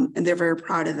they're very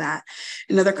proud of that.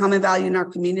 Another common value in our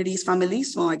community is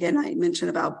familismo. Again, I mentioned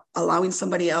about allowing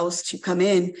somebody else to come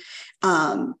in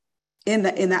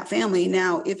that family.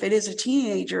 Now, if it is a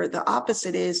teenager, the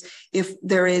opposite is if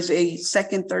there is a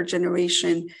second, third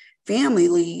generation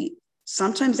family.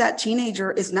 Sometimes that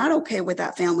teenager is not okay with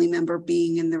that family member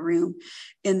being in the room,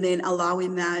 and then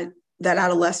allowing that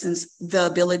adolescence the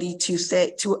ability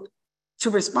to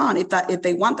respond if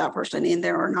they want that person in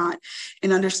there or not,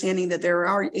 and understanding that there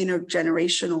are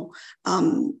intergenerational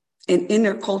and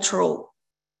intercultural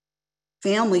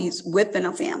families within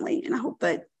a family. And I hope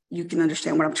that you can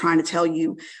understand what I'm trying to tell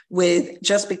you. With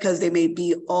just because they may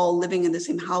be all living in the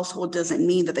same household doesn't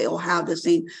mean that they all have the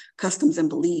same customs and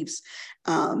beliefs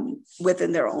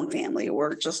within their own family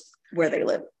or just where they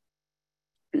live.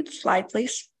 Slide,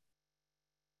 please.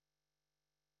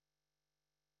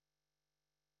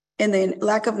 And then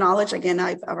lack of knowledge, again,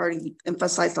 I've already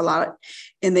emphasized a lot.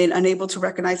 And then unable to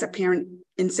recognize apparent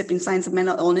incipient signs of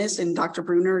mental illness. And Dr.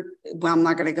 Bruner, well, I'm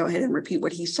not going to go ahead and repeat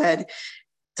what he said,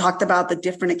 talked about the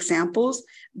different examples,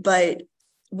 but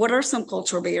what are some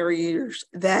cultural barriers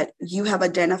that you have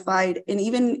identified, and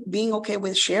even being okay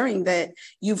with sharing that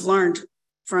you've learned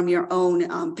from your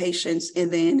own patients?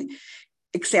 And then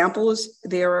examples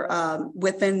there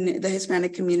within the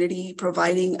Hispanic community,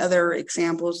 providing other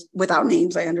examples without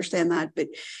names. I understand that, but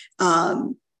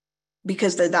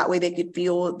because that way they could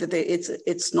feel that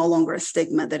it's no longer a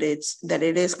stigma, that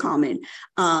it is common.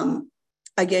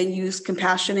 Again, use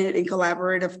compassionate and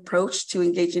collaborative approach to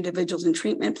engage individuals in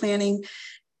treatment planning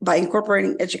by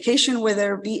incorporating education,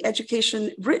 whether it be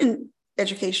education, written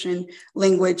education,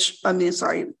 language,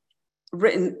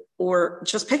 written or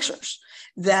just pictures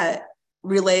that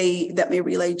may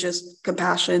relay just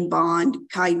compassion, bond,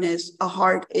 kindness. A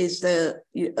heart is a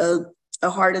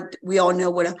heart. We all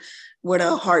know what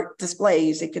a heart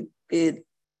displays.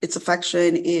 Its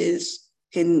affection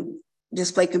can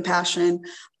display compassion.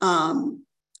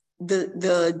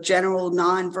 The general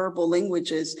nonverbal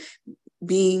languages,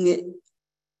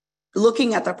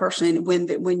 looking at the person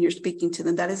when you're speaking to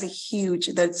them,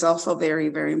 that's also very,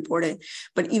 very important.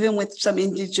 But even with some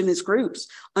indigenous groups,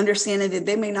 understanding that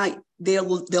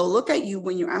they'll look at you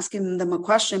when you're asking them a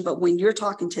question, but when you're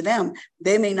talking to them,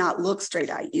 they may not look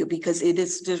straight at you, because it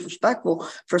is disrespectful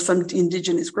for some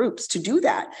indigenous groups to do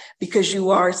that, because you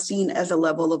are seen as a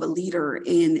level of a leader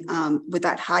with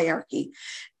that hierarchy,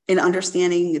 and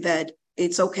understanding that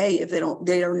it's okay if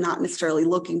they are not necessarily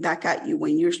looking back at you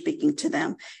when you're speaking to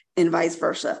them, and vice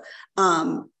versa.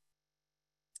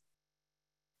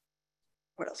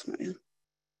 what else am I doing?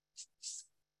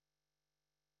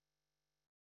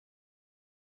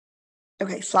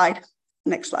 Okay, slide,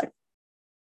 next slide.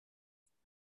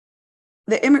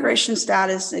 The immigration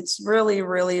status, it's really,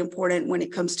 really important when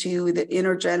it comes to the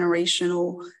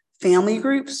intergenerational family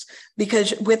groups,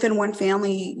 because within one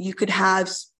family, you could have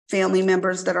family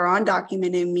members that are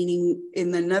undocumented, meaning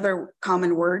in another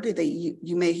common word that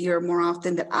you may hear more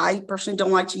often that I personally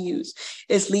don't like to use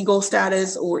is legal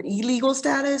status or illegal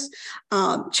status.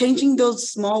 Changing those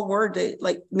small words,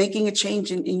 like making a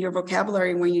change in your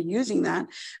vocabulary when you're using that,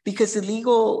 because the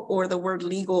legal or the word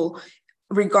legal,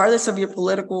 regardless of your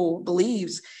political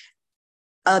beliefs,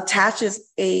 attaches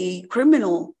a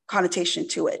criminal connotation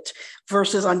to it,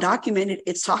 versus undocumented,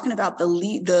 it's talking about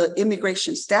the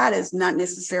immigration status, not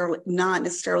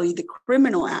necessarily the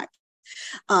criminal act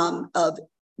of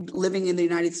living in the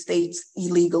United States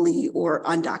illegally or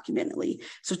undocumentedly.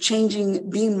 So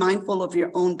being mindful of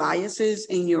your own biases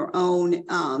and your own,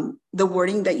 the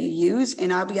wording that you use.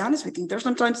 And I'll be honest with you, there's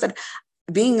sometimes that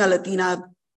being a Latina,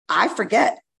 I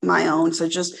forget my own. So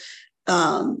just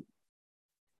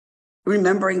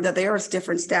remembering that there is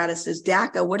different statuses.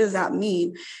 DACA, what does that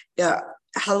mean?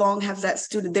 How long has that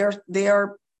student,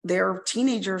 they're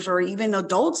teenagers or even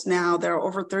adults now, they're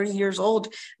over 30 years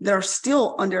old, they're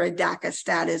still under a DACA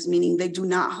status, meaning they do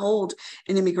not hold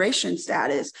an immigration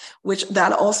status, which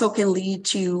that also can lead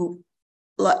to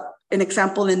an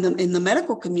example in the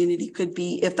medical community could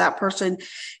be if that person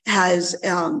has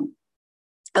a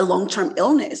long-term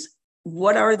illness.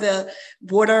 What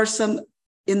are some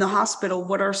in the hospital,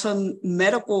 what are some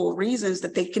medical reasons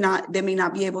that they may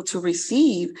not be able to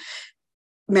receive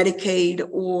Medicaid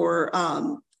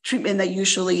or treatment that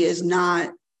usually is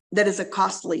that is a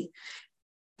costly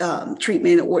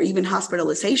treatment, or even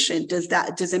hospitalization?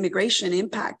 Does immigration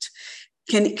impact?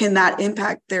 Can that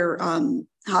impact their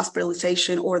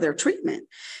hospitalization or their treatment?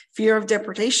 Fear of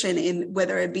deportation, in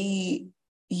whether it be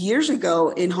years ago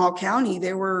in Hall County,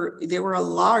 there were a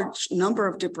large number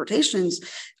of deportations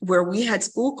where we had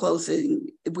school closing.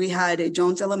 We had a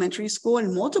Jones Elementary School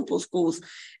and multiple schools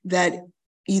that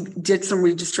did some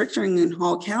redistricting in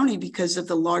Hall County because of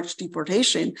the large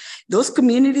deportation. Those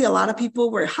community, a lot of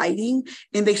people were hiding,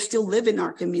 and they still live in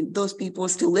our community. Those people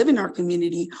still live in our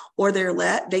community, or they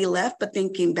left, but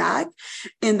then came back.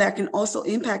 And that can also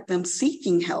impact them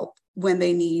seeking help when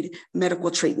they need medical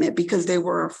treatment, because they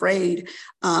were afraid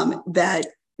that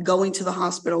going to the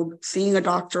hospital, seeing a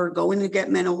doctor, going to get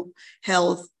mental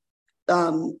health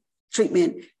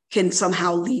treatment can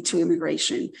somehow lead to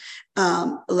immigration.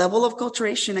 Level of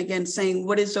acculturation, again, saying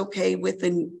what is okay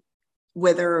within,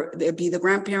 whether it be the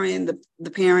grandparent,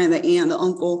 the parent, the aunt, the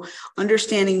uncle,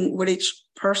 understanding what each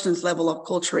person's level of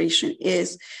acculturation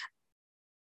is.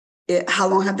 How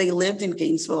long have they lived in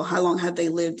Gainesville? How long have they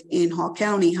lived in Hall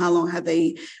County? How long have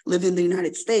they lived in the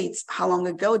United States? How long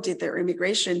ago did their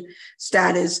immigration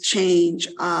status change?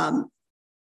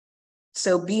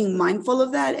 So being mindful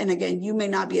of that. And again, you may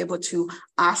not be able to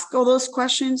ask all those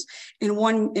questions in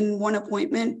one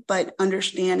appointment, but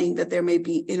understanding that there may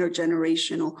be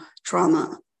intergenerational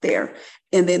trauma there.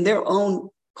 And then their own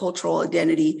cultural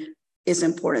identity is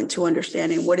important to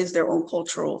understanding what is their own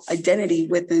cultural identity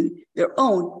within their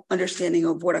own understanding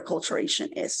of what acculturation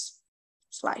is.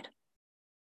 Slide.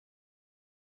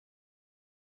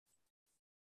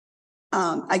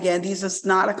 Again, this is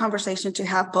not a conversation to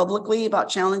have publicly about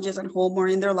challenges at home or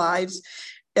in their lives.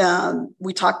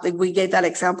 We gave that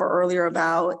example earlier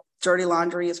about dirty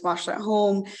laundry is washed at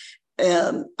home.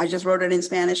 I just wrote it in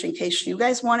Spanish in case you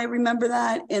guys want to remember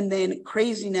that. And then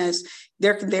craziness,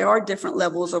 there are different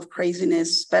levels of craziness,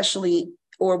 especially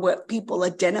or what people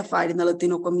identified in the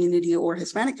Latino community or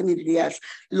Hispanic community as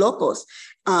locos,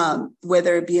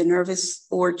 whether it be a nervous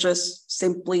or just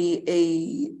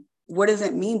simply what does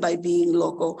it mean by being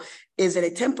local? Is it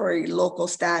a temporary local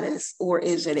status, or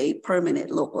is it a permanent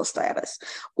local status?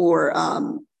 Or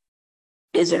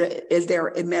is there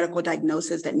a medical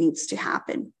diagnosis that needs to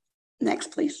happen?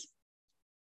 Next, please.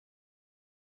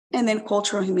 And then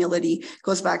cultural humility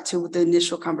goes back to the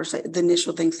initial conversation, the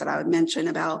initial things that I would mention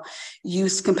about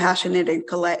use compassionate and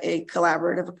a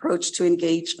collaborative approach to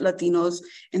engage Latinos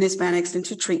and Hispanics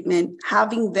into treatment,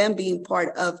 having them being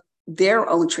part of their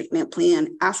own treatment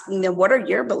plan, asking them, what are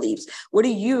your beliefs? What do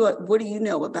you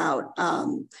know about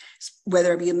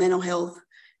whether it be a mental health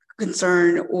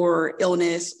concern or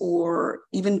illness or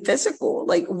even physical?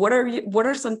 Like, what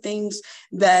are some things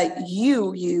that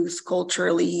you use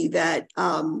culturally that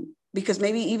because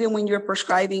maybe even when you're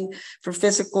prescribing for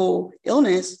physical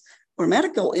illness or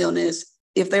medical illness,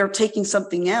 if they're taking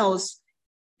something else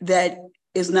that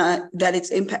is not that it's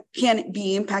can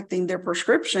be impacting their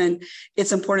prescription,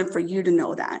 it's important for you to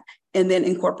know that. And then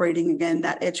incorporating, again,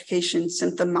 that education,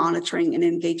 symptom monitoring, and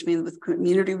engagement with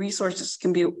community resources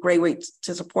can be a great way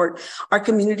to support. Our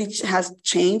community has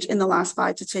changed in the last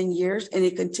 5 to 10 years, and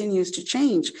it continues to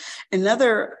change.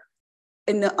 Another,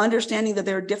 in the understanding that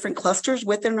there are different clusters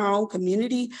within our own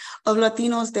community of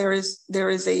Latinos, there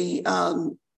is a,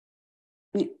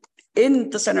 in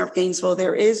the center of Gainesville,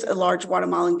 there is a large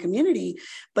Guatemalan community,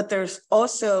 but there's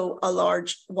also a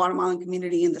large Guatemalan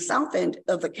community in the south end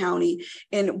of the county.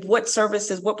 And what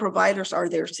services, what providers are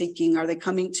they seeking? Are they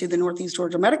coming to the Northeast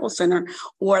Georgia Medical Center,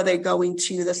 or are they going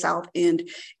to the south end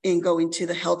and going to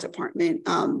the health department?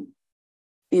 There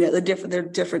are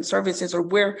different services, or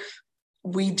where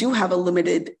we do have a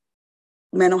limited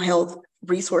mental health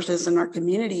resources in our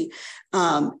community,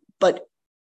 but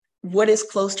what is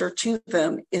closer to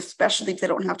them, especially if they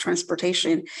don't have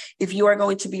transportation. If you are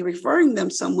going to be referring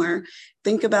them somewhere,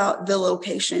 think about the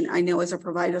location. I know as a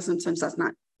provider, sometimes that's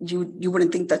not, you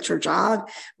wouldn't think that's your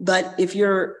job, but if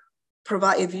you're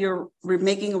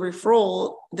making a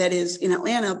referral that is in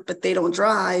Atlanta, but they don't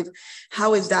drive,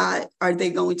 how is that? Are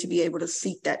they going to be able to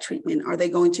seek that treatment? Are they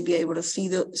going to be able to see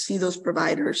those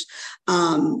providers?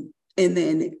 And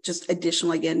then just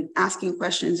additional, again, asking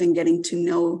questions and getting to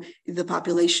know the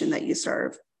population that you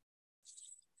serve.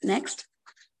 Next.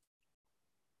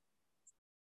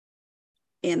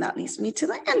 And that leads me to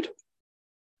the end.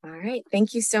 All right.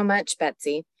 Thank you so much,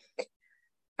 Betsy.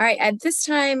 All right. At this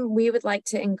time, we would like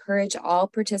to encourage all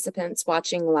participants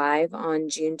watching live on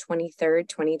June 23rd,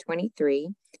 2023,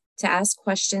 to ask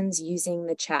questions using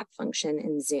the chat function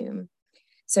in Zoom.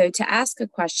 So to ask a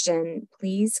question,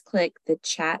 please click the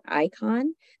chat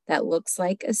icon that looks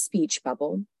like a speech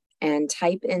bubble and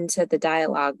type into the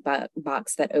dialog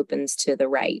box that opens to the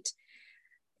right.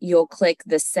 You'll click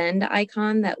the send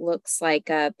icon that looks like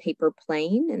a paper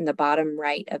plane in the bottom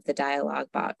right of the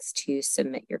dialog box to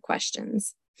submit your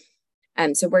questions.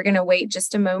 So we're going to wait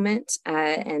just a moment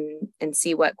and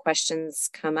see what questions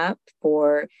come up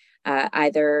for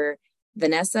either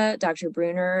Vanesa, Dr.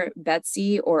 Bruner,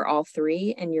 Betsy, or all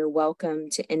three, and you're welcome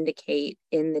to indicate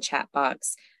in the chat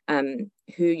box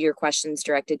who your question's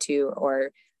directed to,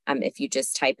 or if you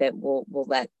just type it, we'll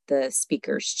let the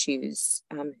speakers choose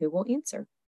who will answer.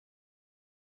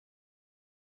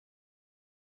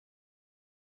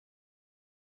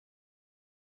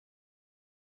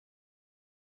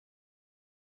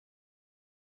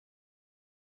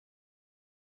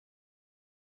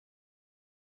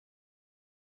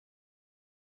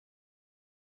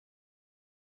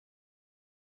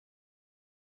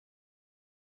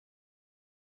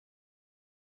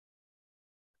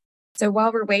 So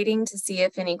while we're waiting to see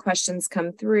if any questions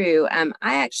come through, I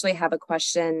actually have a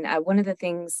question. One of the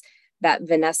things that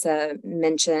Vanesa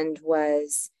mentioned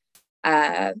was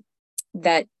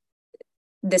that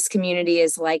this community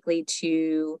is likely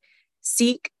to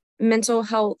seek mental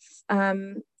health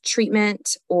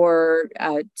treatment, or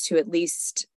to at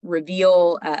least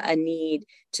reveal a need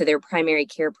to their primary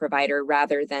care provider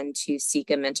rather than to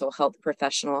seek a mental health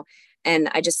professional. And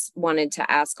I just wanted to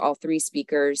ask all three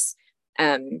speakers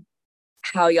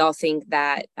how y'all think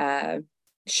that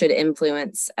should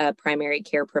influence a primary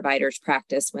care provider's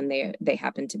practice when they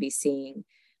happen to be seeing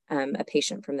a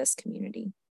patient from this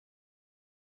community.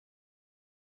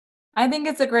 I think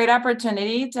it's a great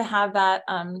opportunity to have that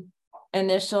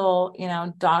initial,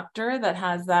 doctor that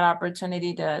has that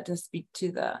opportunity to speak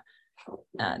to that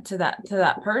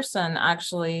person,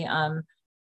 actually,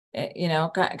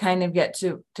 kind of get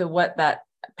to what that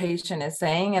patient is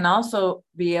saying, and also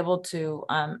be able to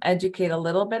educate a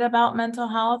little bit about mental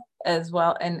health as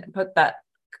well, and put that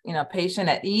patient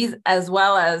at ease, as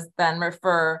well as then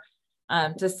refer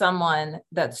to someone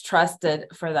that's trusted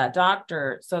for that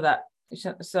doctor, so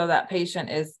that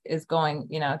patient is going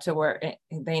to where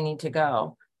they need to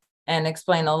go, and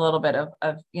explain a little bit of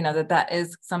that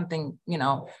is something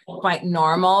quite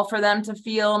normal for them to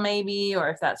feel, maybe, or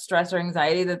if that stress or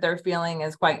anxiety that they're feeling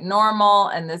is quite normal,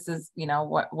 and this is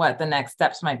what the next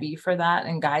steps might be for that,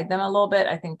 and guide them a little bit.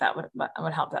 I think that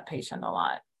would help that patient a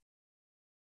lot.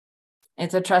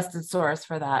 It's a trusted source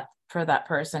for that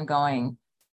person going.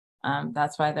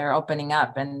 That's why they're opening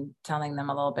up and telling them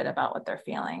a little bit about what they're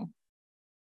feeling.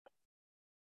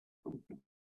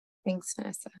 Thanks,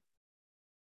 Vanessa.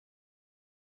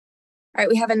 All right,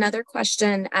 we have another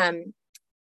question.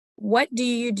 What do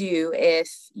you do if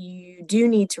you do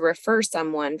need to refer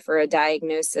someone for a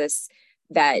diagnosis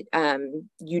that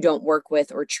you don't work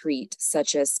with or treat,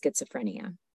 such as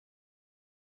schizophrenia?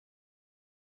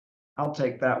 I'll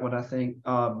take that one, I think.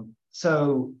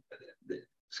 So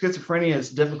schizophrenia is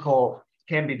difficult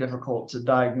can be difficult to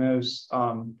diagnose.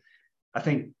 I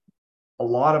think a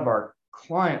lot of our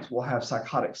clients will have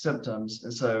psychotic symptoms,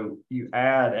 and so you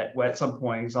add at some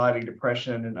point anxiety,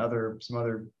 depression, and some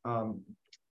other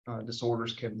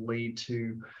disorders can lead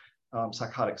to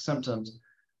psychotic symptoms.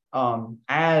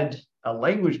 Add a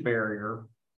language barrier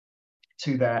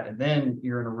to that, and then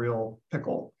you're in a real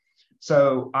pickle.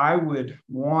 So I would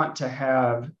want to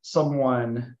have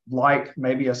someone like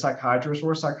maybe a psychiatrist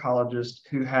or a psychologist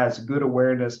who has good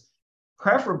awareness,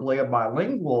 preferably a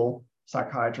bilingual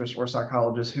psychiatrist or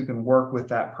psychologist who can work with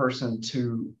that person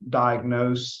to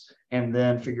diagnose and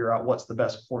then figure out what's the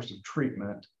best course of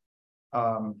treatment.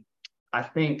 I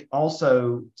think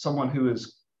also someone who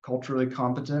is culturally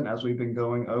competent, as we've been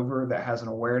going over, that has an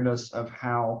awareness of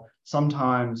how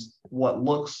sometimes what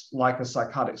looks like a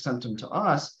psychotic symptom to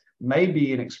us may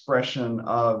be an expression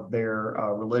of their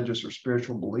religious or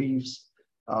spiritual beliefs,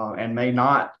 and may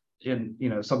not. In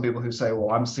some people who say,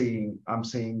 well, I'm seeing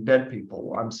dead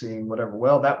people, I'm seeing whatever.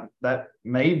 Well, that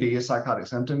may be a psychotic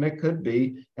symptom. It could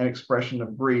be an expression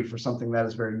of grief or something that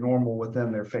is very normal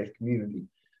within their faith community.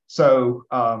 So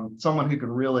someone who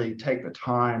can really take the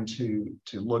time to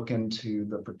look into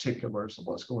the particulars of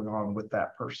what's going on with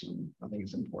that person, I think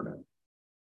is important.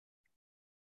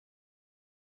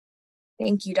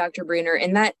 Thank you, Dr. Bruner.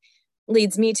 And that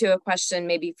leads me to a question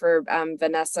maybe for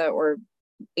Vanesa or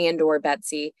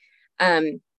Betsy.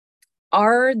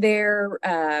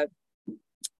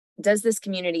 Does this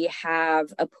community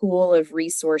have a pool of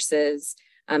resources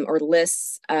or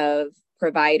lists of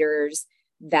providers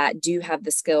that do have the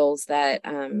skills that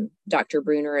Dr.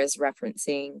 Bruner is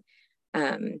referencing?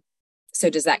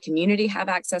 So does that community have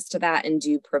access to that? And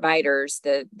do providers,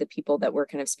 the people that we're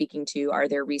kind of speaking to, are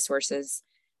there resources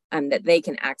that they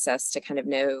can access to kind of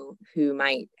know who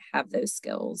might have those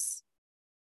skills?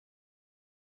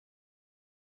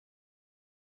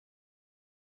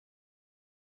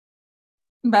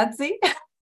 Betsy?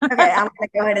 Okay, I'm going to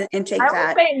go ahead and take that. I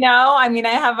would say no. I mean,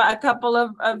 I have a couple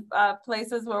of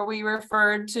places where we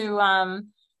referred to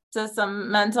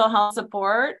some mental health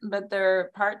support, but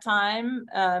they're part-time.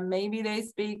 Maybe they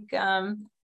speak the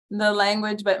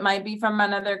language, but might be from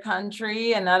another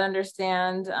country and not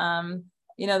understand,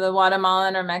 the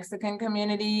Guatemalan or Mexican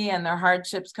community and their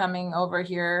hardships coming over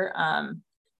here.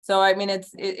 So, I mean,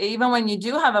 even when you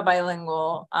do have a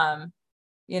bilingual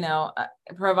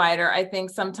provider, I think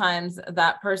sometimes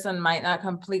that person might not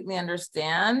completely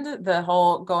understand the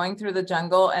whole going through the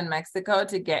jungle in Mexico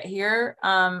to get here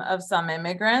of some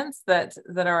immigrants that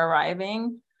are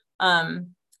arriving.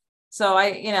 So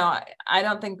I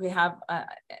don't think we have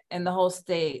in the whole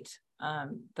state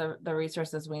the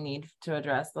resources we need to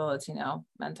address the Latino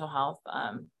mental health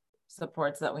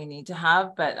supports that we need to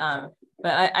have, but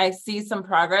I see some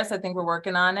progress. I think we're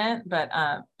working on it, but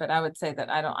I would say that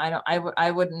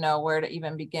I wouldn't know where to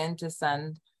even begin to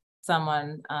send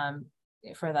someone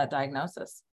for that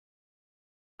diagnosis.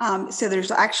 So there's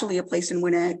actually a place in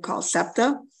Gwinnett called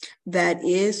SEPTA that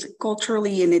is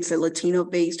culturally, and it's a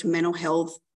Latino-based mental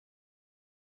health.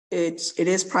 It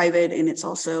is private, and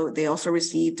they also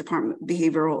receive Department of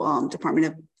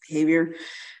Behavior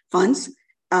funds.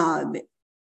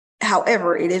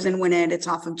 However, it is in Gwinnett. It's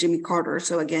off of Jimmy Carter.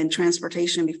 So again,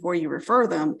 transportation before you refer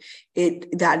them,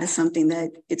 that is something that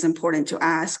it's important to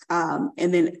ask. And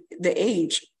then the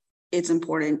age, it's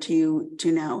important to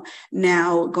know.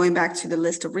 Now, going back to the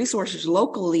list of resources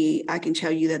locally, I can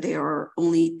tell you that there are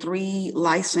only 3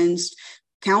 licensed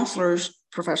counselors,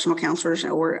 professional counselors,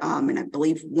 or and I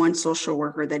believe 1 social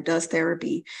worker that does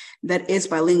therapy that is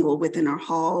bilingual within our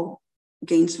Hall,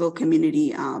 Gainesville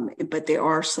community, but there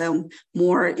are some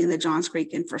more in the Johns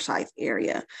Creek and Forsyth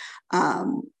area.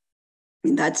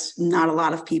 That's not a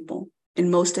lot of people.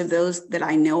 And most of those that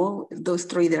I know, those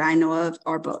 3 that I know of,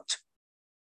 are booked.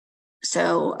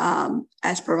 So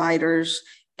as providers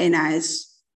and as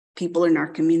people in our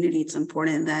community, it's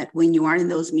important that when you are in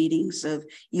those meetings of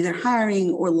either hiring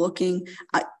or looking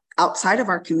outside of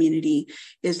our community,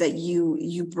 is that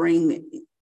you bring,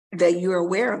 that you're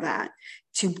aware of that,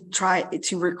 to try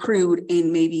to recruit,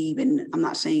 and maybe even, I'm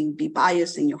not saying be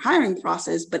biased in your hiring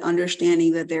process, but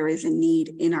understanding that there is a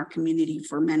need in our community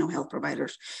for mental health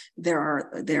providers. There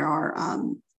are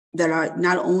that are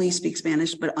not only speak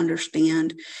Spanish, but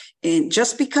understand. And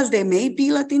just because they may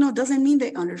be Latino doesn't mean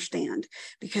they understand,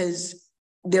 because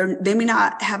they may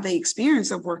not have the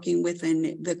experience of working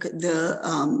within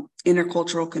the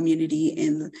intercultural community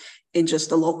in just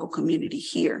the local community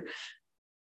here.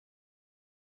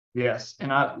 Yes,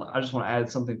 and I just want to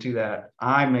add something to that.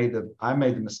 I made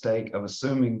the mistake of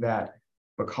assuming that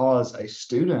because a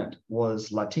student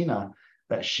was Latina,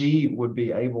 that she would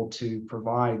be able to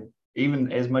provide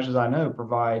even as much as I know,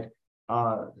 provide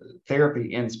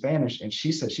therapy in Spanish. And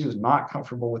she said she was not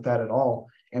comfortable with that at all.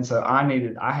 And so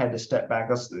I had to step back.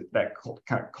 That's that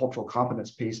kind of cultural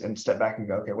competence piece, and step back and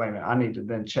go, okay, wait a minute. I need to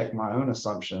then check my own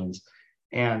assumptions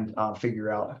and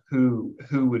figure out who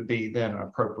would be then an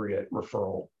appropriate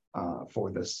referral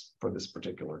for this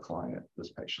particular client,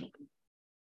 this patient.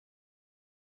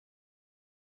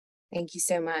 Thank you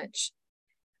so much.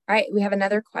 All right, we have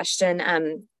another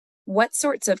question. What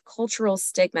sorts of cultural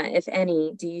stigma, if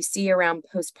any, do you see around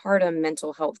postpartum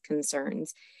mental health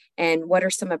concerns? And what are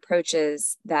some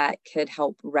approaches that could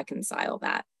help reconcile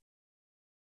that?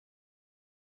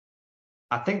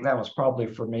 I think that was probably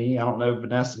for me. I don't know,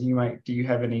 Vanessa, do you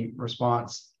have any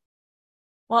response?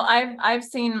 Well, I've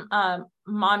seen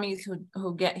mommies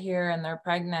who get here and they're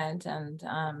pregnant,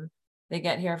 and they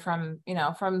get here from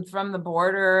the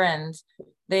border, and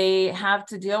they have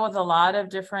to deal with a lot of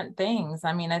different things.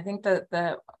 I mean, I think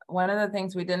that one of the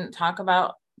things we didn't talk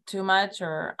about too much,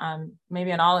 or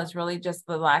maybe at all, is really just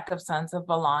the lack of sense of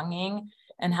belonging,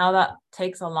 and how that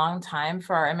takes a long time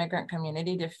for our immigrant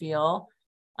community to feel,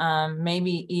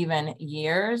 maybe even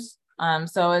years.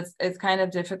 So it's kind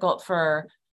of difficult for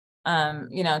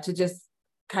to just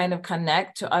kind of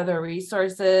connect to other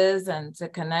resources, and to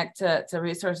connect to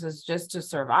resources just to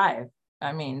survive.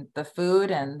 I mean, the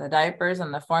food and the diapers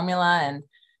and the formula and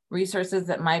resources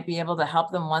that might be able to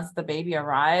help them once the baby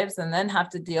arrives, and then have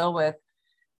to deal with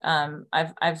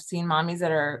I've seen mommies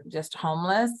that are just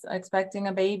homeless expecting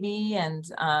a baby, and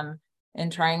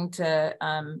trying to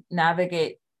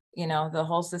navigate the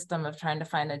whole system of trying to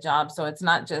find a job. So it's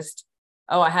not just,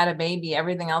 oh, I had a baby,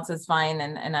 everything else is fine,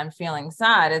 and I'm feeling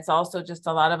sad. It's also just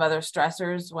a lot of other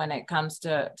stressors when it comes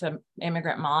to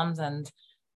immigrant moms, and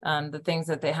the things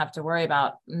that they have to worry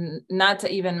about. Not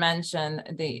to even mention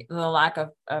the lack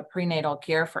of prenatal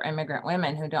care for immigrant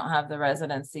women who don't have the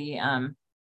residency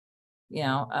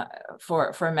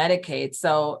for Medicaid.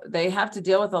 So they have to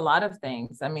deal with a lot of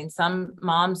things. I mean, some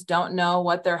moms don't know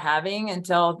what they're having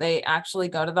until they actually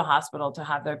go to the hospital to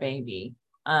have their baby.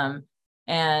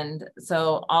 And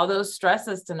so all those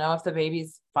stresses to know if the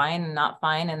baby's fine and not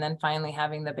fine, and then finally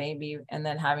having the baby, and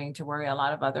then having to worry a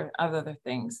lot of other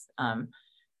things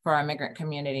for our immigrant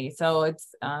community. So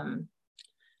it's,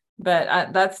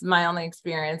 but that's my only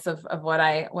experience of what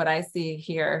I see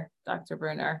here, Dr.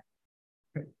 Bruner.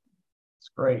 It's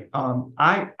great. I'm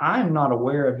not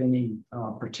aware of any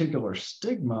particular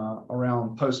stigma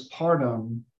around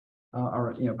postpartum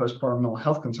or postpartum mental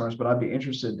health concerns, but I'd be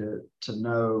interested to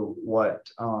know what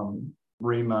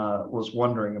Rima was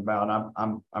wondering about.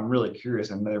 I'm really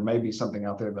curious, and there may be something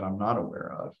out there that I'm not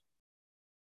aware of.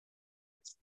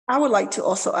 I would like to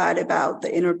also add about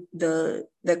the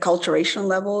acculturation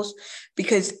levels,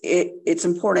 because it's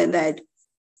important that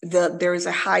there is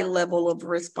a high level of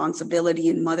responsibility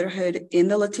in motherhood in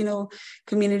the Latino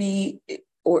community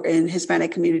or in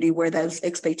Hispanic community, where those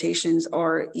expectations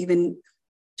are even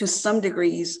to some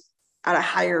degrees at a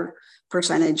higher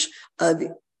percentage of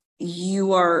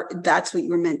that's what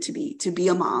you're meant to be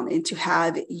a mom, and to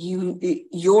have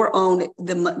your own,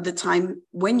 the time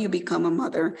when you become a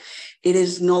mother, it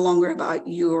is no longer about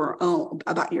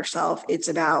yourself. It's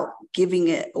about giving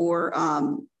it or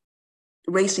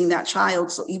raising that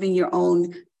child. So even your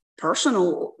own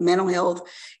personal mental health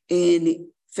and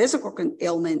physical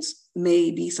ailments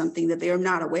may be something that they are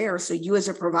not aware. So you as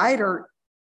a provider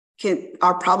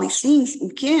are probably may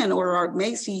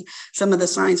see some of the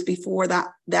signs before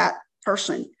that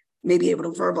person may be able to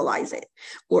verbalize it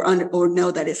or know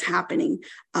that it's happening.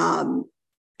 And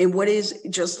what is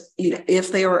just,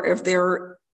 if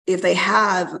they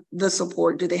have the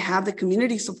support, do they have the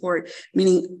community support,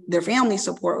 meaning their family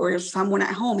support, or is someone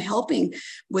at home helping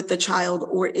with the child,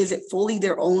 or is it fully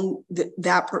their own,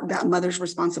 that mother's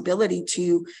responsibility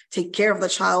to take care of the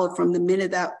child from the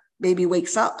minute that baby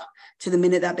wakes up to the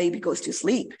minute that baby goes to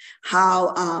sleep?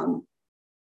 How,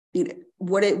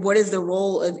 what is the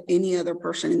role of any other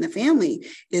person in the family?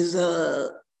 Is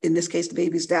in this case, the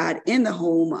baby's dad in the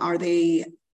home?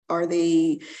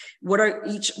 What are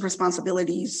each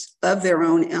responsibilities of their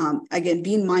own? Again,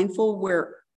 being mindful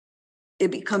where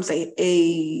it becomes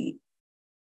it's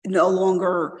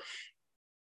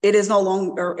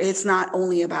not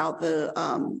only about the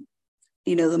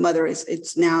mother, it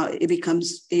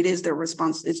is their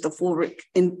response. It's the full,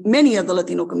 in many of the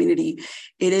Latino community,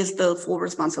 it is the full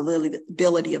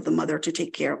responsibility of the mother to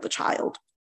take care of the child.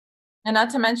 And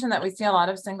not to mention that we see a lot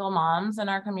of single moms in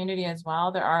our community as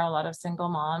well. There are a lot of single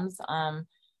moms,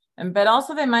 but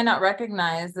also they might not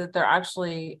recognize that they're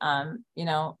actually,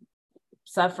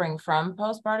 suffering from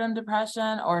postpartum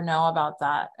depression or know about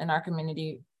that in our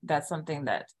community. That's something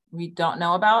that we don't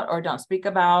know about or don't speak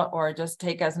about or just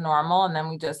take as normal. And then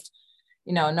we just,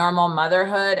 normal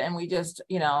motherhood, and we just,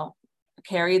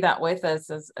 carry that with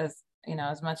us as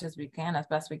as much as we can, as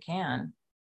best we can.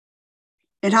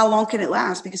 And how long can it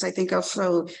last? Because I think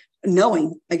also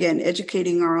knowing, again,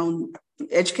 educating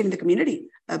the community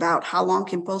about how long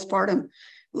can postpartum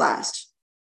last.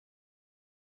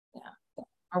 Yeah.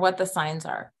 Or what the signs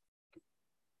are.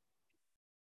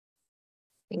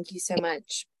 Thank you so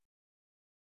much.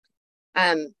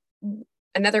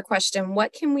 Another question,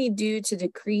 what can we do to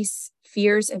decrease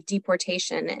fears of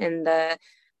deportation in the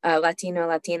Latino,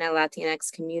 Latina,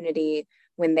 Latinx community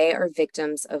when they are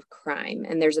victims of crime?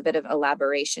 And there's a bit of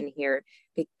elaboration here.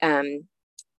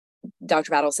 Dr.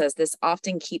 Battle says this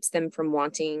often keeps them from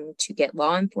wanting to get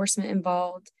law enforcement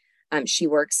involved. She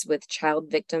works with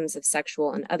child victims of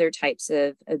sexual and other types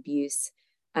of abuse,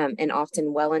 and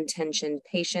often well-intentioned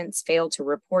patients fail to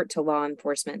report to law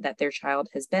enforcement that their child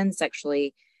has been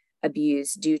sexually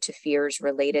abused due to fears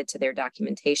related to their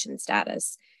documentation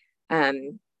status.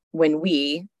 When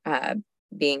we,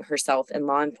 being herself and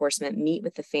law enforcement, meet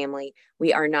with the family,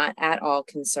 we are not at all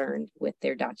concerned with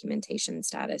their documentation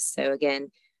status. So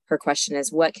again, her question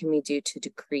is, what can we do to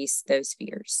decrease those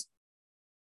fears?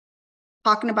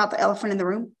 Talking about the elephant in the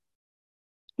room,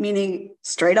 meaning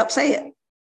straight up say it.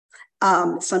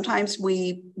 Sometimes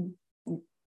we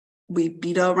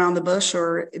beat around the bush,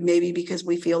 or maybe because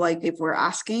we feel like if we're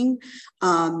asking,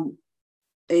 and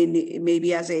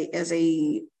maybe as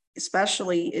a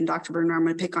especially in Dr. Bruner, I'm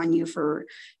going to pick on you for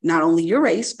not only your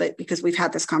race, but because we've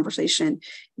had this conversation,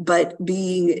 but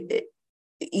being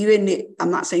even,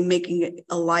 I'm not saying making it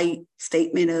a light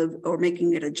statement or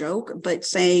making it a joke, but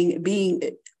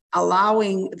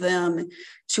allowing them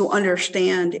to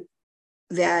understand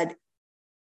that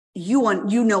you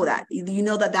know that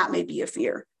may be a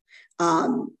fear.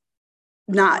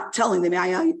 Not telling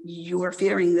them, you are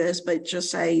fearing this, but just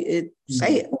say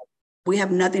it. We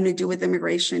have nothing to do with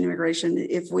immigration.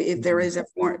 If there is a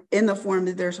form in the form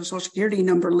that there's a social security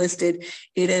number listed,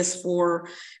 it is for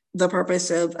the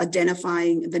purpose of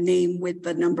identifying the name with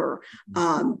the number.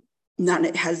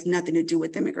 It has nothing to do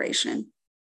with immigration.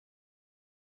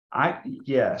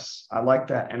 Yes, I like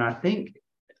that. And I think,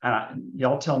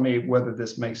 y'all tell me whether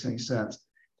this makes any sense.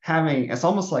 It's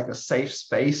almost like a safe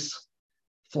space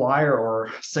flyer or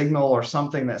signal or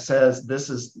something that says this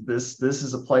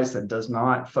is a place that does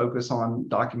not focus on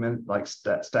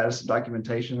status of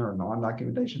documentation or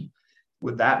non-documentation.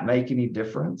 Would that make any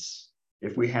difference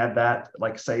if we had that,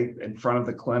 like, say, in front of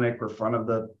the clinic or front of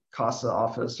the CASA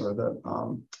office or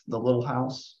the little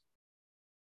house?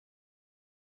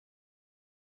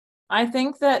 I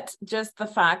think that just the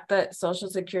fact that social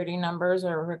security numbers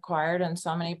are required in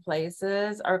so many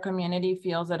places, our community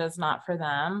feels that it's not for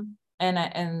them. And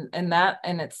that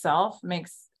in itself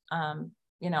makes,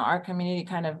 our community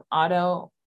kind of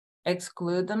auto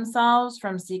exclude themselves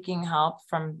from seeking help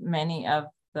from many of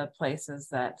the places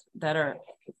that are,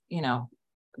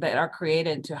 that are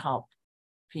created to help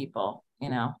people,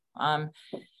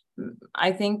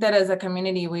 I think that as a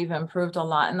community, we've improved a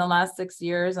lot in the last 6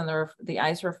 years, and the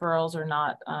ICE referrals are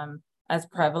not as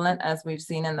prevalent as we've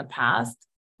seen in the past,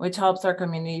 which helps our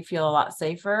community feel a lot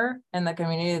safer in the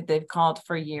community that they've called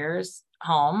for years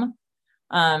home.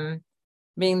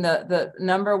 Being the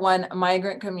number one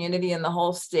migrant community in the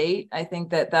whole state, I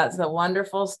think that that's a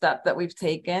wonderful step that we've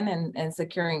taken in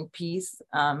securing peace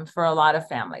for a lot of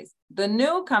families. The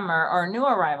newcomer or new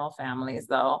arrival families,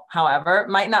 though, however,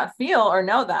 might not feel or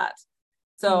know that.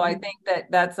 So I think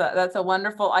that's a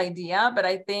wonderful idea. But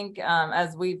I think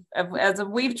as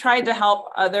we've tried to help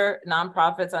other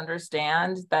nonprofits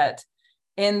understand that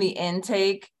in the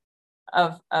intake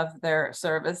of their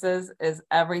services is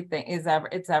everything,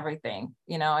 it's everything,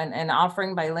 and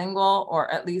offering bilingual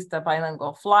or at least a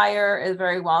bilingual flyer is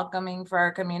very welcoming for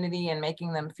our community, and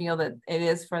making them feel that it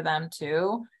is for them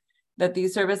too, that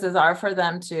these services are for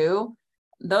them too.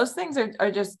 Those things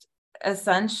are just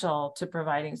essential to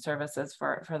providing services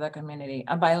for the community.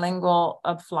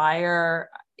 A flyer,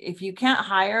 if you can't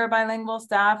hire a bilingual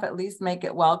staff, at least make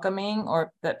it welcoming,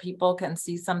 or that people can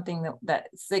see something that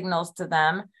signals to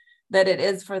them that it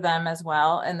is for them as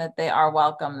well, and that they are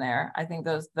welcome there. I think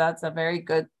that's a very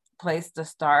good place to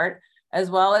start, as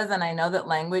well as, and I know that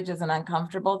language is an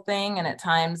uncomfortable thing, and at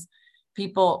times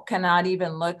people cannot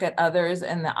even look at others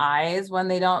in the eyes when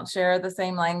they don't share the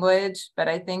same language. But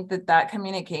I think that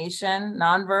communication,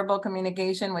 nonverbal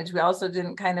communication, which we also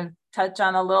didn't kind of touch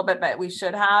on a little bit, but we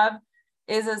should have,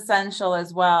 is essential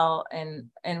as well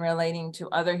in relating to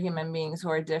other human beings who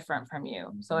are different from you.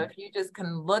 So if you just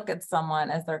can look at someone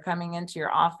as they're coming into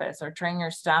your office, or train your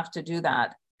staff to do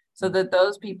that, so that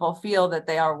those people feel that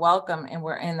they are welcome and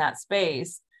we're in that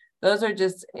space. Those are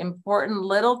just important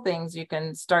little things you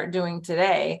can start doing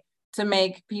today to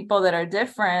make people that are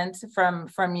different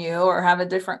from you, or have a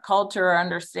different culture or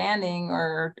understanding,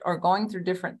 or going through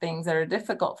different things that are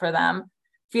difficult for them,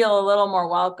 feel a little more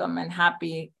welcome and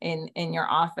happy in your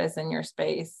office and your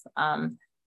space.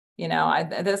 You know,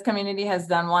 this community has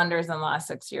done wonders in the last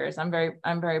 6 years. I'm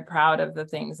very proud of the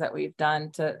things that we've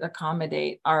done to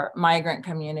accommodate our migrant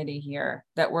community here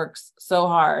that works so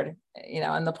hard, you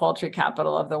know, in the poultry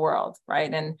capital of the world,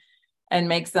 right? And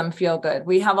makes them feel good.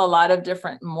 We have a lot of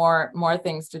different, more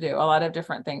things to do, a lot of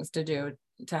different things to do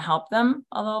to help them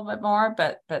a little bit more,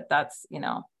 but that's, you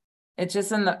know, it's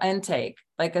just in the intake.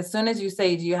 Like, as soon as you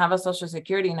say, do you have a social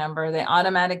security number? They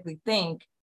automatically think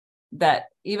that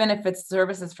even if it's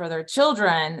services for their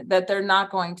children, that they're not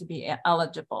going to be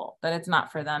eligible, that it's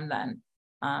not for them then.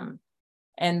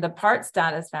 And the part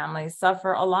status families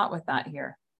suffer a lot with that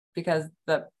here, because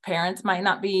the parents might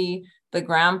not be, the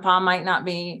grandpa might not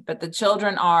be, but the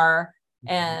children are.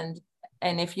 And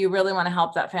if you really want to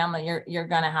help that family, you're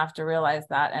going to have to realize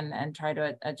that and try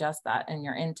to adjust that in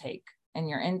your intake and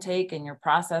your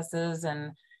processes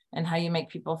and how you make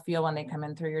people feel when they come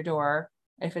in through your door.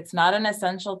 If it's not an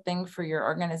essential thing for your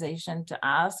organization to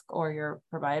ask, or your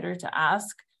provider to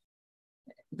ask,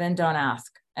 then don't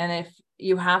ask. And if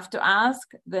you have to ask,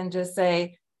 then just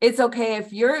say, it's okay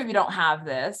if you don't have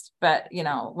this, but, you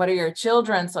know, what are your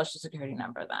children's social security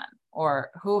number then?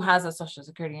 Or who has a social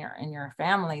security in your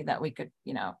family that we could,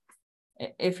 you know,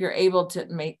 if you're able to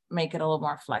make it a little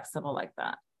more flexible like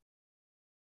that.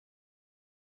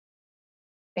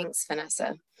 Thanks,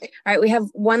 Vanessa. All right, we have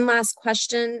one last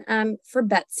question for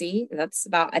Betsy. That's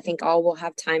about, I think, all we'll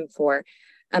have time for.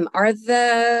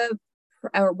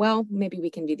 Well, maybe we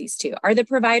can do these two. Are the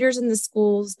providers in the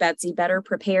schools, Betsy, better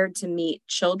prepared to meet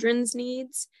children's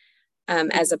needs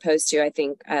as opposed to, I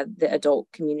think, the adult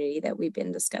community that we've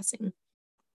been discussing?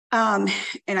 And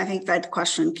I think that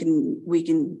question we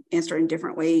can answer in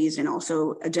different ways, and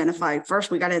also identify, first,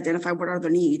 we got to identify what are the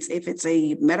needs. If it's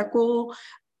a medical,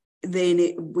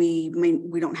 then we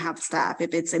don't have staff.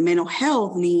 If it's a mental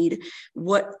health need,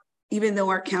 even though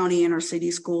our county and our city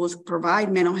schools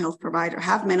provide mental health providers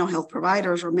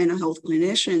or mental health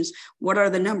clinicians, what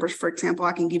are the numbers? For example,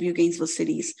 I can give you Gainesville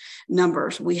City's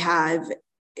numbers. Or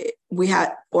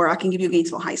I can give you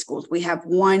Gainesville High Schools. We have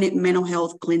one mental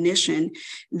health clinician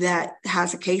that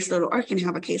has a caseload, or can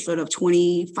have a caseload of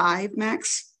 25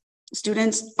 max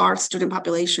students. Our student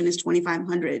population is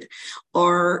 2,500.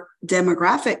 Our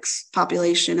demographics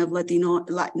population of Latino,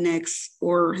 Latinx,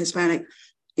 or Hispanic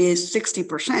is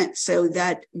 60%. So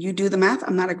that you do the math.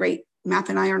 Math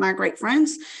and I are not great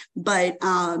friends, but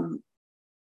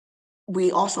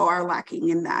we also are lacking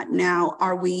in that. Now,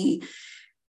 are we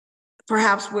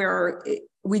perhaps where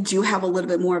we do have a little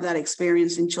bit more of that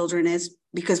experience in children is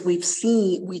because we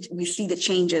see the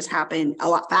changes happen a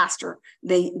lot faster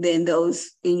than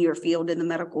those in your field, in the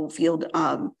medical field,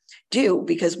 do,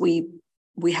 because we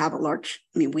have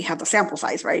we have the sample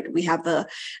size, right? We have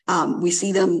we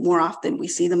see them more often. We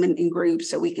see them in groups,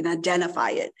 so we can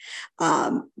identify it.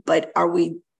 But are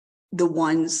we the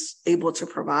ones able to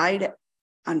provide?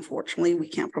 Unfortunately, we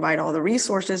can't provide all the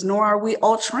resources, nor are we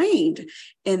all trained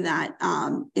in that,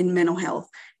 in mental health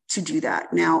to do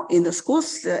that. Now, in the school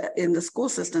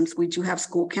systems, we do have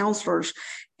school counselors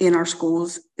in our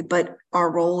schools, but our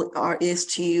role is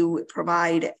to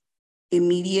provide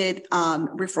immediate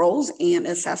referrals and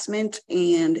assessment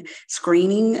and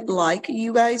screening like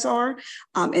you guys are,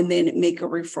 and then make a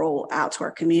referral out to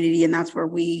our community. And that's where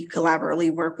we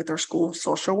collaboratively work with our school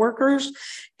social workers.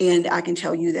 And I can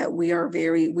tell you that we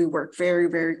work very,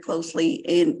 very closely,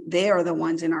 and they are the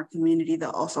ones in our community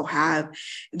that also have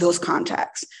those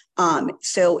contacts.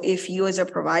 So if you as a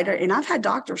provider, and I've had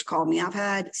doctors call me, I've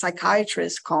had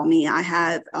psychiatrists call me, I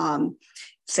have,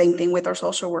 same thing with our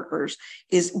social workers,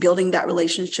 is building that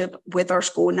relationship with our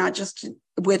school, not just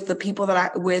with the people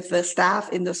with the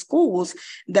staff in the schools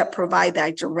that provide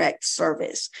that direct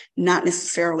service, not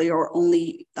necessarily or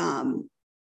only,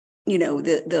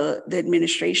 the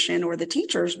administration or the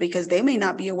teachers, because they may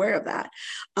not be aware of that.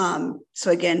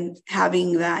 So again,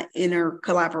 having that inner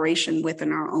collaboration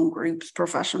within our own groups,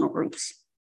 professional groups.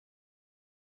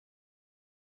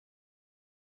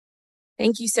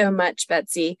 Thank you so much,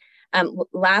 Betsy.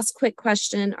 Last quick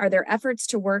question. Are there efforts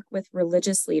to work with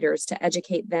religious leaders to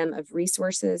educate them of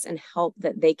resources and help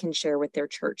that they can share with their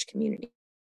church community?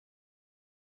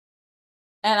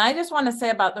 And I just want to say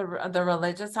about the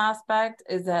religious aspect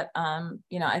is that,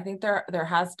 you know, I think there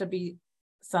has to be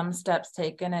some steps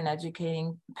taken in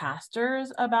educating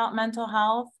pastors about mental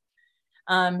health,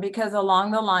 because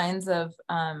along the lines of,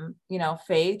 you know,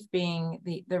 faith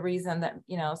being the reason that,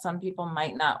 you know, some people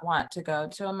might not want to go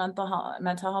to a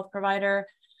mental health provider,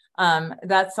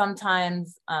 that's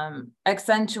sometimes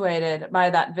accentuated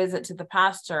by that visit to the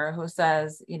pastor who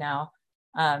says, you know,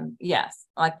 yes,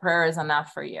 like prayer is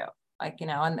enough for you. Like, you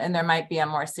know, and there might be a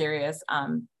more serious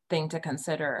thing to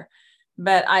consider.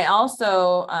 But I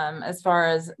also, as far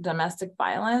as domestic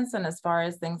violence and as far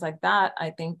as things like that, I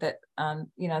think that,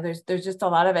 you know, there's just a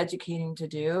lot of educating to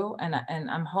do. And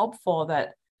I'm hopeful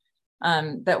that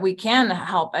that we can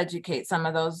help educate some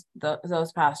of those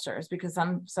pastors, because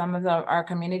some of our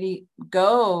community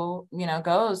goes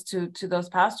to those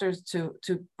pastors to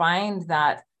find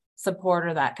that support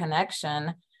or that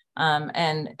connection.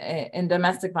 And in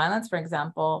domestic violence, for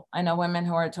example, I know women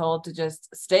who are told to just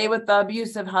stay with the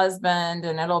abusive husband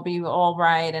and it'll be all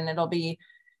right, and it'll be,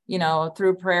 you know,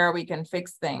 through prayer we can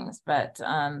fix things. But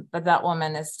that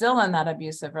woman is still in that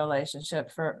abusive relationship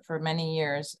for many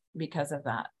years because of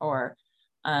that. Or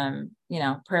you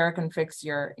know, prayer can fix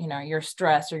your, you know, your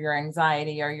stress or your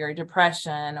anxiety or your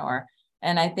depression.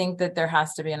 And I think that there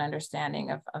has to be an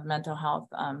understanding of mental health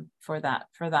for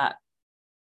that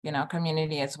you know,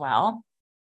 community as well.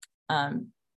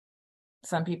 Some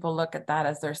people look at that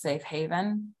as their safe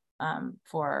haven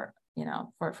for, you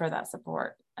know, for that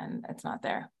support, and it's not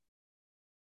there.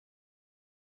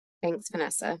 Thanks,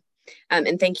 Vanessa.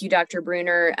 And thank you, Dr.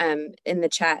 Bruner, in the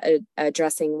chat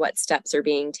addressing what steps are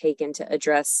being taken to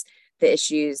address the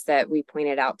issues that we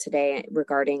pointed out today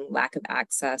regarding lack of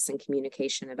access and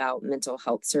communication about mental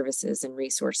health services and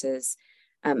resources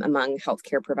among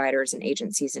healthcare providers and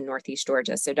agencies in Northeast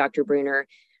Georgia. So Dr. Bruner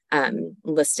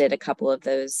listed a couple of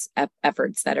those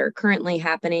efforts that are currently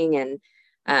happening.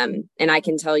 And I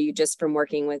can tell you just from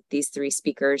working with these three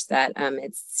speakers that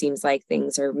it seems like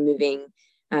things are moving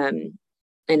in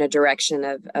a direction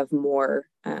of more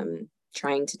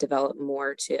trying to develop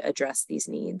more to address these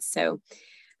needs. So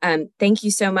thank you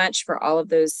so much for all of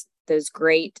those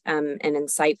great and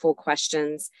insightful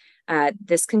questions.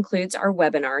 This concludes our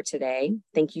webinar today.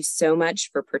 Thank you so much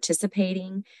for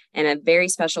participating, and a very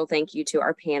special thank you to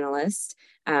our panelists,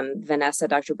 Vanessa,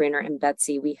 Dr. Bruner, and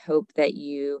Betsy. We hope that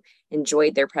you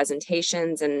enjoyed their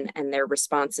presentations and their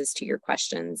responses to your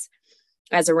questions.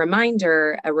 As a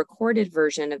reminder, a recorded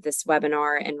version of this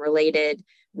webinar and related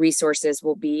resources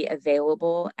will be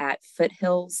available at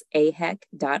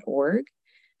foothillsahec.org,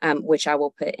 which I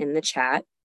will put in the chat.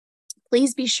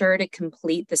 Please be sure to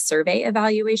complete the survey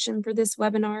evaluation for this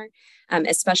webinar,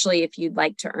 especially if you'd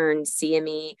like to earn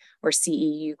CME or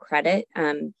CEU credit.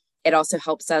 It also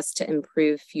helps us to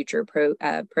improve future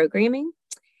programming.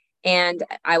 And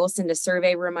I will send a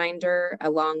survey reminder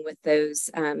along with those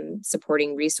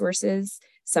supporting resources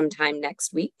sometime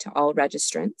next week to all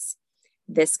registrants.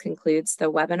 This concludes the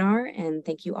webinar, and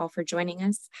thank you all for joining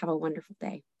us. Have a wonderful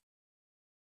day.